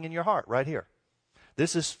doubting in your heart right here.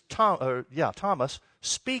 This is Thomas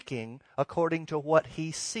speaking according to what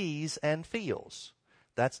he sees and feels.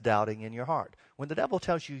 That's doubting in your heart. When the devil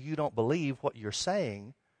tells you you don't believe what you're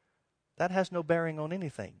saying, that has no bearing on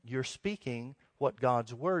anything. You're speaking what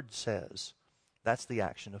God's word says. That's the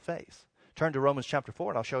action of faith. Turn to Romans chapter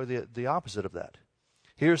 4 and I'll show you the opposite of that.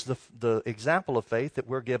 Here's the example of faith that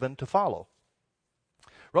we're given to follow.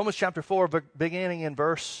 Romans chapter 4, beginning in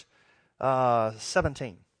verse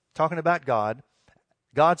 17, talking about God.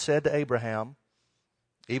 God said to Abraham,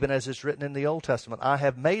 even as it's written in the Old Testament, I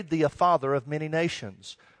have made thee a father of many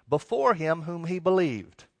nations, before him whom he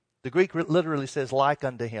believed. The Greek literally says like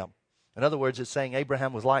unto him. In other words, it's saying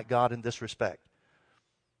Abraham was like God in this respect.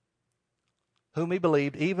 Whom he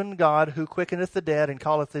believed, even God who quickeneth the dead and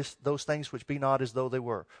calleth those things which be not as though they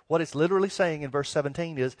were. What it's literally saying in verse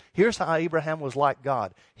 17 is, here's how Abraham was like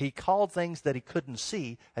God. He called things that he couldn't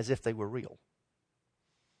see as if they were real.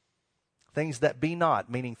 Things that be not,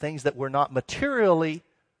 meaning things that were not materially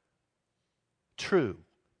true.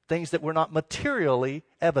 Things that were not materially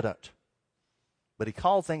evident. But he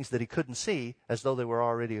called things that he couldn't see as though they were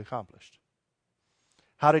already accomplished.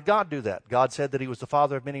 How did God do that? God said that he was the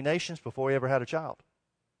father of many nations before he ever had a child.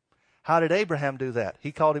 How did Abraham do that?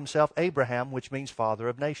 He called himself Abraham, which means father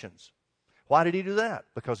of nations. Why did he do that?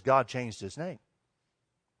 Because God changed his name.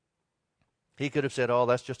 He could have said, oh,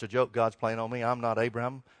 that's just a joke God's playing on me. I'm not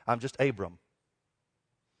Abraham. I'm just Abram.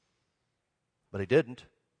 But he didn't.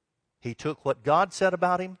 He took what God said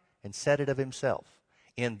about him and said it of himself.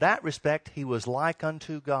 In that respect, he was like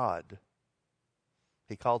unto God.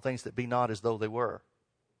 He called things that be not as though they were.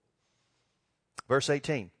 Verse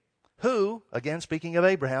 18. Who, again speaking of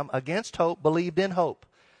Abraham, against hope believed in hope.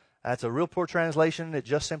 That's a real poor translation. It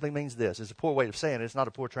just simply means this. It's a poor way of saying it. It's not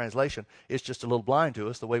a poor translation. It's just a little blind to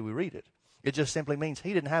us the way we read it. It just simply means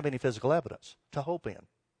he didn't have any physical evidence to hope in.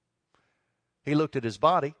 He looked at his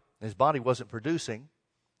body. His body wasn't producing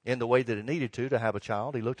in the way that it needed to have a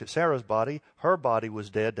child. He looked at Sarah's body. Her body was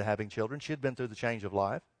dead to having children. She had been through the change of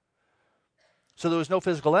life. So there was no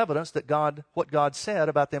physical evidence that what God said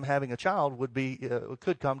about them having a child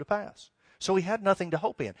could come to pass. So he had nothing to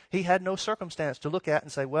hope in. He had no circumstance to look at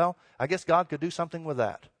and say, well, I guess God could do something with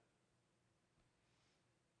that.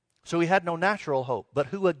 So he had no natural hope. But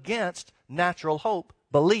who against natural hope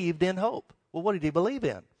believed in hope? Well, what did he believe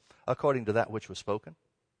in? According to that which was spoken.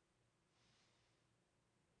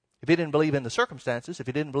 If he didn't believe in the circumstances, if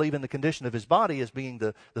he didn't believe in the condition of his body as being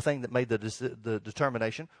the thing that made the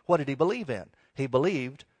determination, what did he believe in? He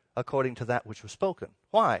believed according to that which was spoken.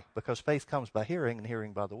 Why? Because faith comes by hearing, and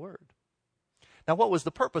hearing by the word. Now, what was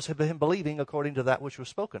the purpose of him believing according to that which was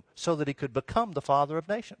spoken? So that he could become the father of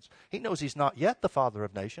nations. He knows he's not yet the father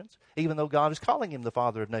of nations, even though God is calling him the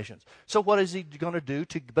father of nations. So what is he going to do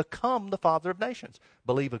to become the father of nations?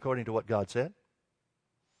 Believe according to what God said.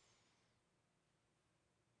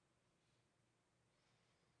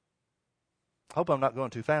 I hope I'm not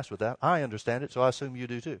going too fast with that. I understand it, so I assume you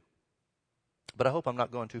do too. But I hope I'm not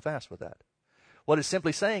going too fast with that. What it's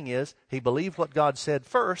simply saying is, he believed what God said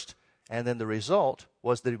first, and then the result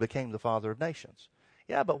was that he became the father of nations.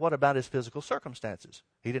 Yeah, but what about his physical circumstances?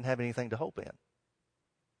 He didn't have anything to hope in.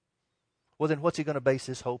 Well, then what's he going to base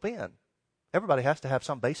his hope in? Everybody has to have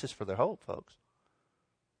some basis for their hope, folks.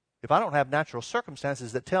 If I don't have natural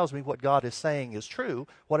circumstances that tells me what God is saying is true,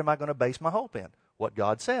 what am I going to base my hope in? What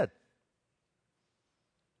God said.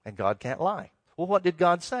 And God can't lie. Well, what did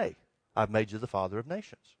God say? I've made you the father of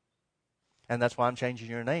nations. And that's why I'm changing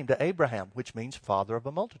your name to Abraham, which means father of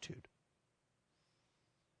a multitude.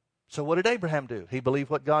 So what did Abraham do? He believed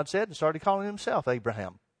what God said and started calling himself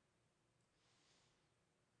Abraham.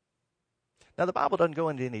 Now, the Bible doesn't go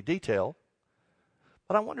into any detail,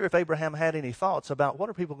 but I wonder if Abraham had any thoughts about what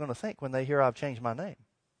are people going to think when they hear I've changed my name.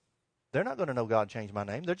 They're not going to know God changed my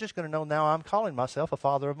name. They're just going to know now I'm calling myself a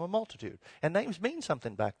father of a multitude. And names mean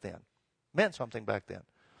something back then. Meant something back then.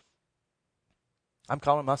 I'm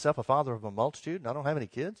calling myself a father of a multitude and I don't have any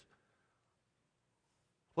kids.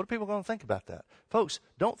 What are people going to think about that? Folks,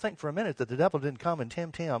 don't think for a minute that the devil didn't come and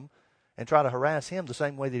tempt him and try to harass him the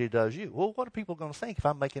same way that he does you. Well, what are people going to think if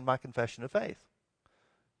I'm making my confession of faith?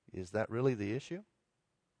 Is that really the issue?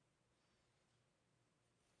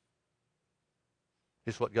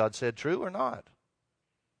 Is what God said true or not?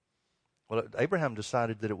 Well, Abraham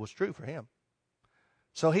decided that it was true for him.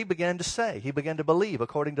 So he began to believe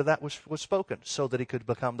according to that which was spoken, so that he could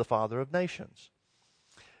become the father of nations.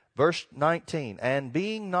 Verse 19, and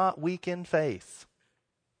being not weak in faith.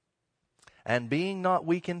 And being not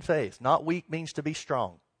weak in faith. Not weak means to be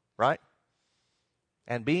strong, right?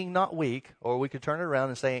 And being not weak, or we could turn it around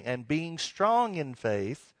and say, and being strong in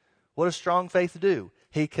faith. What does strong faith do?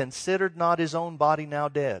 He considered not his own body now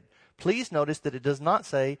dead. Please notice that it does not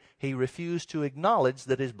say he refused to acknowledge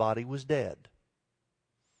that his body was dead.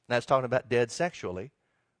 Now it's talking about dead sexually,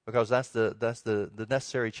 because that's the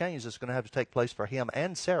necessary change that's going to have to take place for him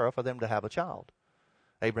and Sarah for them to have a child.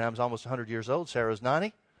 Abraham's almost 100 years old. Sarah's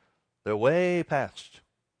 90. They're way past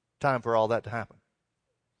time for all that to happen.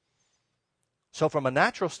 So from a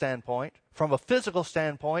natural standpoint, from a physical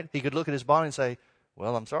standpoint, he could look at his body and say,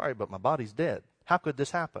 Well, I'm sorry, but my body's dead. How could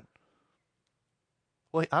this happen?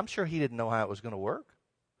 Well, I'm sure he didn't know how it was going to work.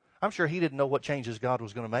 I'm sure he didn't know what changes God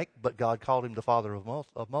was going to make, but God called him the father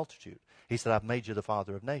of multitude. He said, I've made you the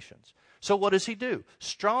father of nations. So what does he do?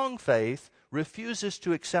 Strong faith refuses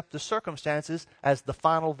to accept the circumstances as the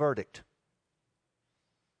final verdict.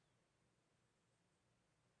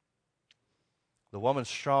 The woman's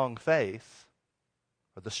strong faith,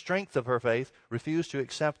 or the strength of her faith, refused to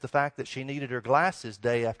accept the fact that she needed her glasses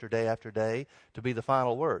day after day after day to be the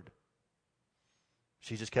final word.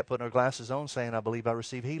 She just kept putting her glasses on, saying, I believe I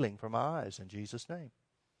receive healing for my eyes in Jesus' name.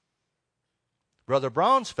 Brother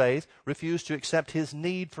Braun's faith refused to accept his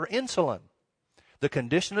need for insulin, the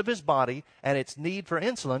condition of his body and its need for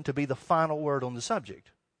insulin to be the final word on the subject.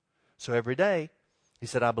 So every day, he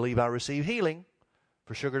said, I believe I receive healing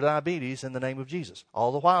for sugar diabetes in the name of Jesus.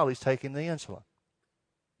 All the while, he's taking the insulin.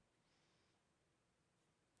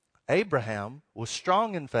 Abraham was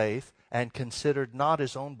strong in faith and considered not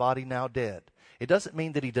his own body now dead. It doesn't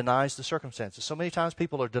mean that he denies the circumstances. So many times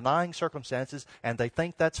people are denying circumstances and they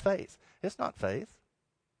think that's faith. It's not faith.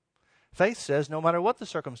 Faith says no matter what the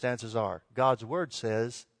circumstances are, God's word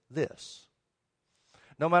says this.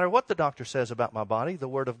 No matter what the doctor says about my body, the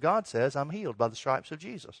word of God says I'm healed by the stripes of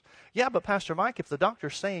Jesus. Yeah, but Pastor Mike, if the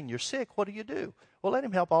doctor's saying you're sick, what do? Well, let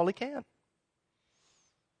him help all he can.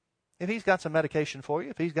 If he's got some medication for you,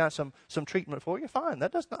 if he's got some treatment for you, fine.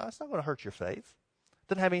 That's not going to hurt your faith.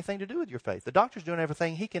 It doesn't have anything to do with your faith. The doctor's doing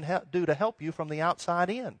everything he can do to help you from the outside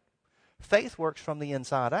in. Faith works from the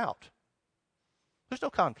inside out. There's no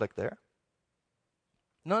conflict there.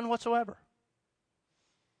 None whatsoever.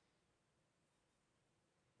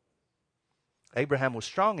 Abraham was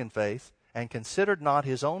strong in faith and considered not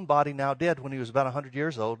his own body now dead when he was about 100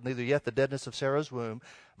 years old, neither yet the deadness of Sarah's womb.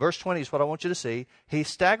 Verse 20 is what I want you to see. He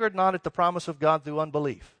staggered not at the promise of God through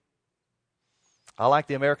unbelief. I like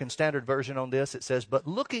the American Standard Version on this. It says, but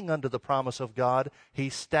looking unto the promise of God, he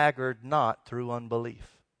staggered not through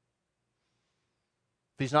unbelief.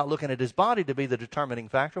 If he's not looking at his body to be the determining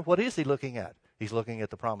factor, what is he looking at? He's looking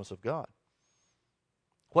at the promise of God.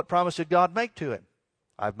 What promise did God make to him?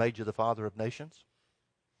 I've made you the father of nations.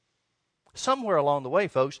 Somewhere along the way,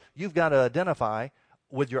 folks, you've got to identify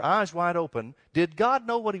with your eyes wide open, did God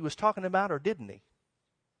know what he was talking about or didn't he?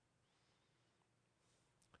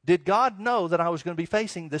 Did God know that I was going to be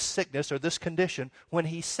facing this sickness or this condition when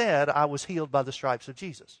he said I was healed by the stripes of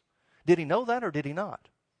Jesus? Did he know that or did he not?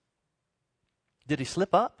 Did he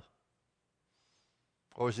slip up?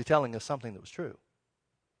 Or is he telling us something that was true?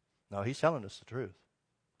 No, he's telling us the truth.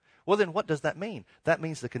 Well, then what does that mean? That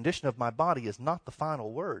means the condition of my body is not the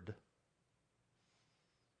final word.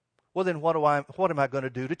 Well, then what am I going to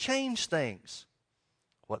do to change things?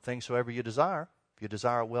 What things soever you desire. If you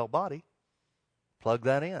desire a well body, plug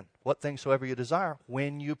that in. What things soever you desire,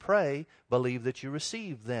 when you pray, believe that you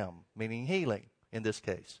receive them, meaning healing in this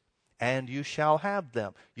case. And you shall have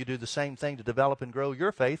them. You do the same thing to develop and grow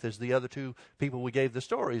your faith as the other two people we gave the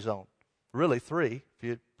stories on. Really three, if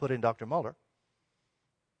you put in Dr. Muller.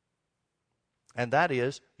 And that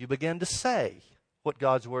is, you begin to say what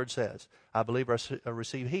God's word says. I believe I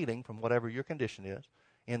receive healing from whatever your condition is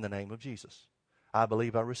in the name of Jesus. I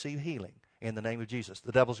believe I receive healing in the name of Jesus.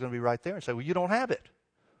 The devil's going to be right there and say, well, you don't have it.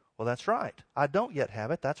 Well, that's right. I don't yet have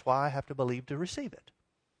it. That's why I have to believe to receive it.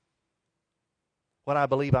 When I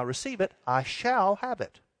believe I receive it, I shall have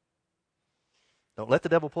it. Don't let the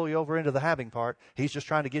devil pull you over into the having part. He's just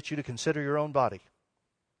trying to get you to consider your own body.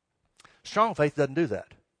 Strong faith doesn't do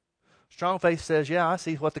that. Strong faith says, yeah, I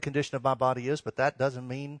see what the condition of my body is, but that doesn't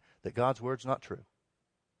mean that God's word's not true.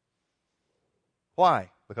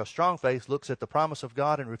 Why? Because strong faith looks at the promise of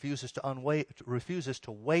God and refuses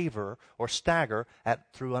to waver or stagger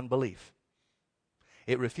through unbelief.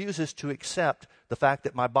 It refuses to accept the fact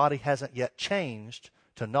that my body hasn't yet changed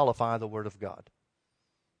to nullify the word of God.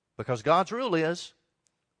 Because God's rule is,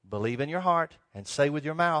 believe in your heart and say with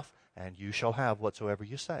your mouth, and you shall have whatsoever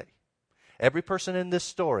you say. Every person in this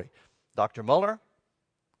story, Dr. Muller,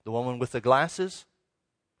 the woman with the glasses,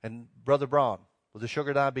 and Brother Braun with the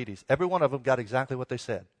sugar diabetes, every one of them got exactly what they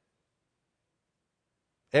said.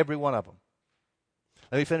 Every one of them.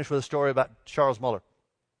 Let me finish with a story about Charles Muller.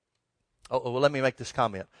 Well, let me make this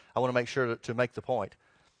comment. I want to make sure to make the point.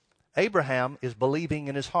 Abraham is believing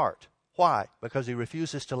in his heart. Why? Because he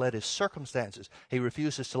refuses to let his circumstances, he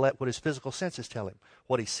refuses to let what his physical senses tell him,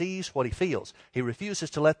 what he sees, what he feels. He refuses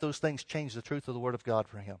to let those things change the truth of the Word of God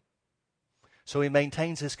for him. So he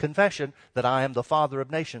maintains his confession that I am the father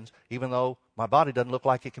of nations, even though my body doesn't look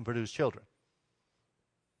like it can produce children.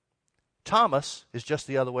 Thomas is just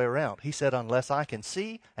the other way around. He said, unless I can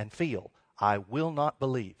see and feel, I will not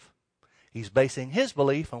believe. He's basing his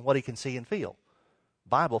belief on what he can see and feel.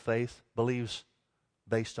 Bible faith believes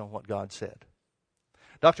based on what God said.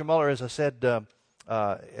 Dr. Muller, as I said,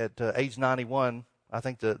 at age 91, I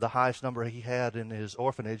think the highest number he had in his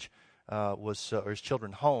orphanage or his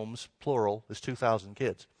children's homes, plural, is 2,000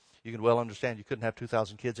 kids. You can well understand you couldn't have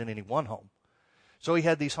 2,000 kids in any one home. So he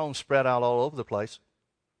had these homes spread out all over the place.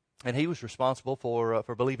 And he was responsible for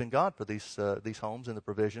believing God for these homes and the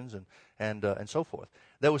provisions and so forth.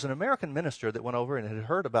 There was an American minister that went over and had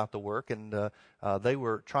heard about the work, and they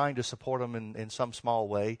were trying to support him in some small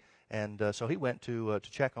way. And so he went to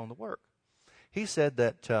check on the work. He said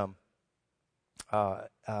that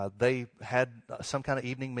they had some kind of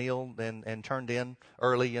evening meal and turned in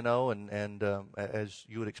early, and as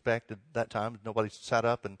you would expect at that time, nobody sat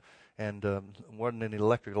up and weren't any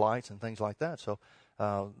electric lights and things like that. So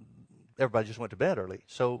everybody just went to bed early.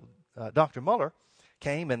 So Dr. Muller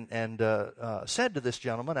came and said to this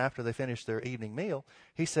gentleman after they finished their evening meal,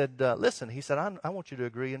 he said, listen, he said, I want you to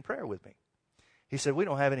agree in prayer with me. He said, we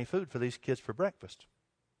don't have any food for these kids for breakfast.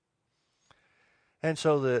 And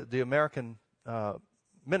so the American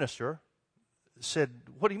minister said,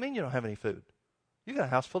 what do you mean you don't have any food? You got a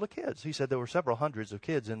house full of kids. He said there were several hundreds of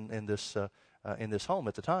kids in this home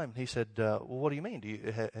at the time. He said, well, what do you mean?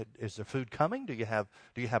 Is there food coming? Do you have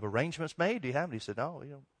arrangements made? Do you have? And he said, no,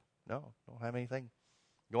 don't have anything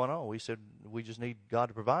going on. We said, we just need God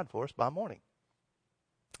to provide for us by morning.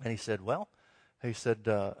 And he said,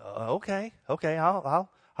 okay, I'll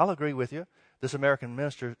agree with you. This American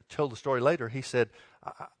minister told the story later. He said,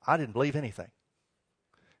 I didn't believe anything.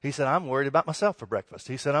 He said, I'm worried about myself for breakfast.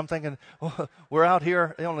 He said, I'm thinking, well, we're out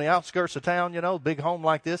here on the outskirts of town, big home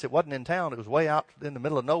like this. It wasn't in town. It was way out in the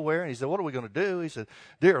middle of nowhere. And he said, what are we going to do? He said,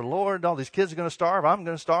 dear Lord, all these kids are going to starve. I'm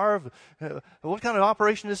going to starve. What kind of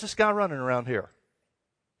operation is this guy running around here?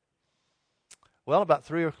 Well, about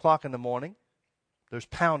 3 o'clock in the morning, there's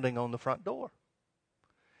pounding on the front door.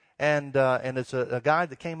 And it's a guy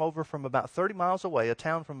that came over from about 30 miles away, a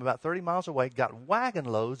town from about 30 miles away, got wagon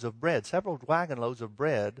loads of bread, several wagon loads of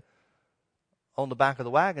bread on the back of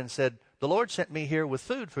the wagon, said, the Lord sent me here with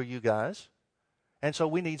food for you guys, and so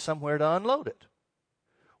we need somewhere to unload it.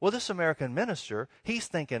 Well, this American minister, he's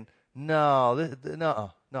thinking, no.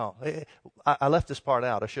 I left this part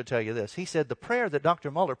out. I should tell you this. He said the prayer that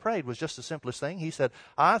Dr. Muller prayed was just the simplest thing. He said,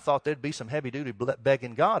 I thought there'd be some heavy-duty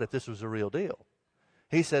begging God if this was the real deal.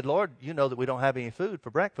 He said, Lord, you know that we don't have any food for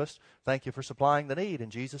breakfast. Thank you for supplying the need. In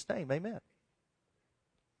Jesus' name, amen.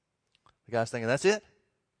 The guy's thinking, that's it?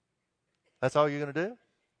 That's all you're going to do?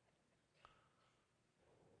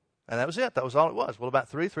 And that was it. That was all it was. Well, about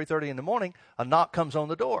 3:30 in the morning, a knock comes on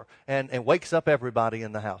the door and wakes up everybody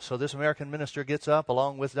in the house. So this American minister gets up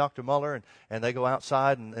along with Dr. Muller, and they go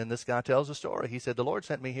outside, and this guy tells a story. He said, the Lord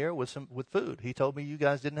sent me here with food. He told me you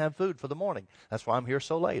guys didn't have food for the morning. That's why I'm here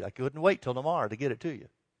so late. I couldn't wait till tomorrow to get it to you.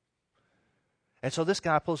 And so this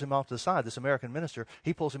guy pulls him off to the side. This American minister,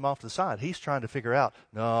 he pulls him off to the side. He's trying to figure out,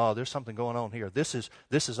 no, there's something going on here. This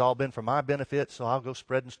has all been for my benefit, so I'll go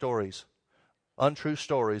spreading stories. Untrue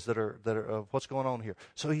stories that are of what's going on here.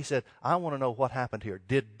 So he said, I want to know what happened here.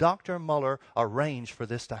 Did Dr. Muller arrange for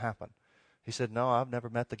this to happen? He said, no, I've never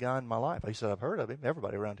met the guy in my life. He said, I've heard of him.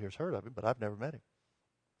 Everybody around here has heard of him, but I've never met him.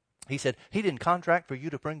 He said, he didn't contract for you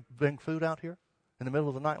to bring food out here in the middle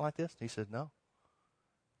of the night like this? He said, no.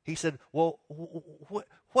 He said, well,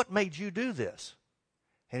 what made you do this?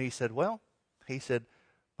 And he said, my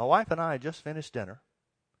wife and I had just finished dinner.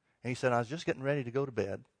 And he said, I was just getting ready to go to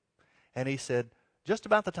bed. And he said, just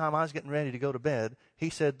about the time I was getting ready to go to bed, he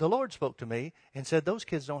said, the Lord spoke to me and said, those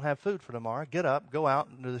kids don't have food for tomorrow. Get up, go out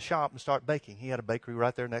into the shop and start baking. He had a bakery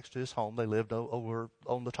right there next to his home. They lived over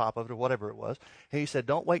on the top of it or whatever it was. And he said,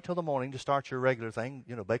 don't wait till the morning to start your regular thing.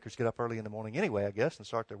 Bakers get up early in the morning anyway, I guess, and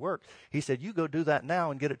start their work. He said, you go do that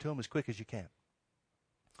now and get it to them as quick as you can.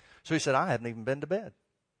 So he said, I hadn't even been to bed.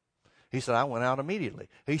 He said, I went out immediately.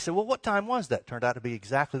 He said, well, what time was that? Turned out to be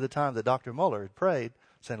exactly the time that Dr. Muller had prayed,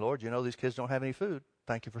 saying, Lord, these kids don't have any food.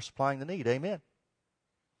 Thank you for supplying the need. Amen.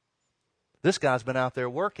 This guy's been out there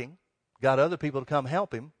working, got other people to come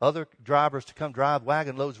help him, other drivers to come drive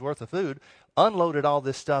wagon loads worth of food, unloaded all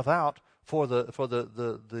this stuff out for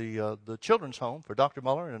the children's home, for Dr.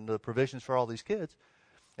 Muller and the provisions for all these kids.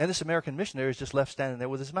 And this American missionary is just left standing there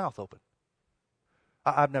with his mouth open.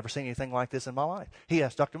 I've never seen anything like this in my life. He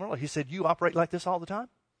asked Dr. Muller, he said, you operate like this all the time?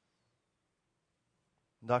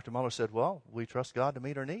 Dr. Muller said, well, we trust God to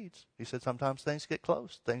meet our needs. He said, sometimes things get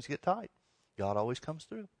close, things get tight. God always comes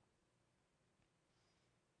through.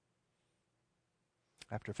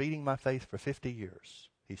 After feeding my faith for 50 years,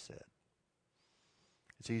 he said,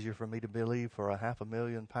 it's easier for me to believe for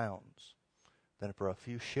 £500,000 than for a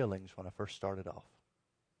few shillings when I first started off.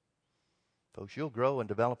 Folks, you'll grow and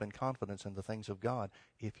develop in confidence in the things of God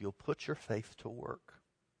if you'll put your faith to work.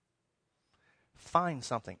 Find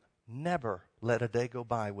something. Never let a day go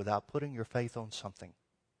by without putting your faith on something.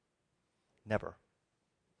 Never.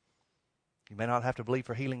 You may not have to believe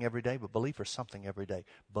for healing every day, but believe for something every day.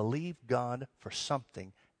 Believe God for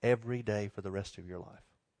something every day for the rest of your life.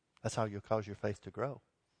 That's how you'll cause your faith to grow.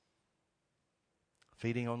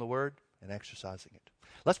 Feeding on the Word and exercising it.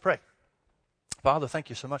 Let's pray. Father, thank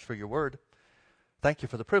you so much for your Word. Thank you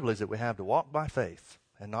for the privilege that we have to walk by faith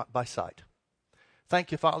and not by sight.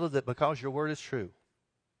 Thank you, Father, that because your Word is true,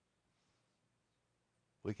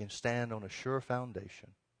 we can stand on a sure foundation.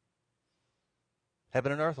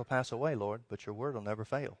 Heaven and earth will pass away, Lord, but your Word will never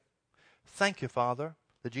fail. Thank you, Father,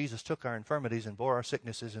 that Jesus took our infirmities and bore our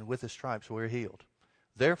sicknesses, and with his stripes we are healed.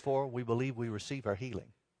 Therefore, we believe we receive our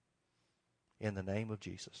healing in the name of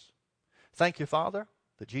Jesus. Thank you, Father,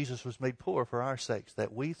 that Jesus was made poor for our sakes,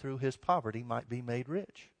 that we through his poverty might be made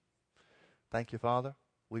rich. Thank you, Father.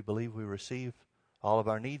 We believe we receive all of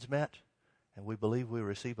our needs met, and we believe we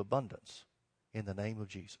receive abundance in the name of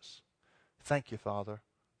Jesus. Thank you, Father,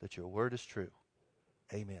 that your Word is true.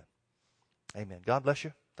 Amen. Amen. God bless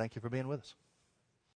you. Thank you for being with us.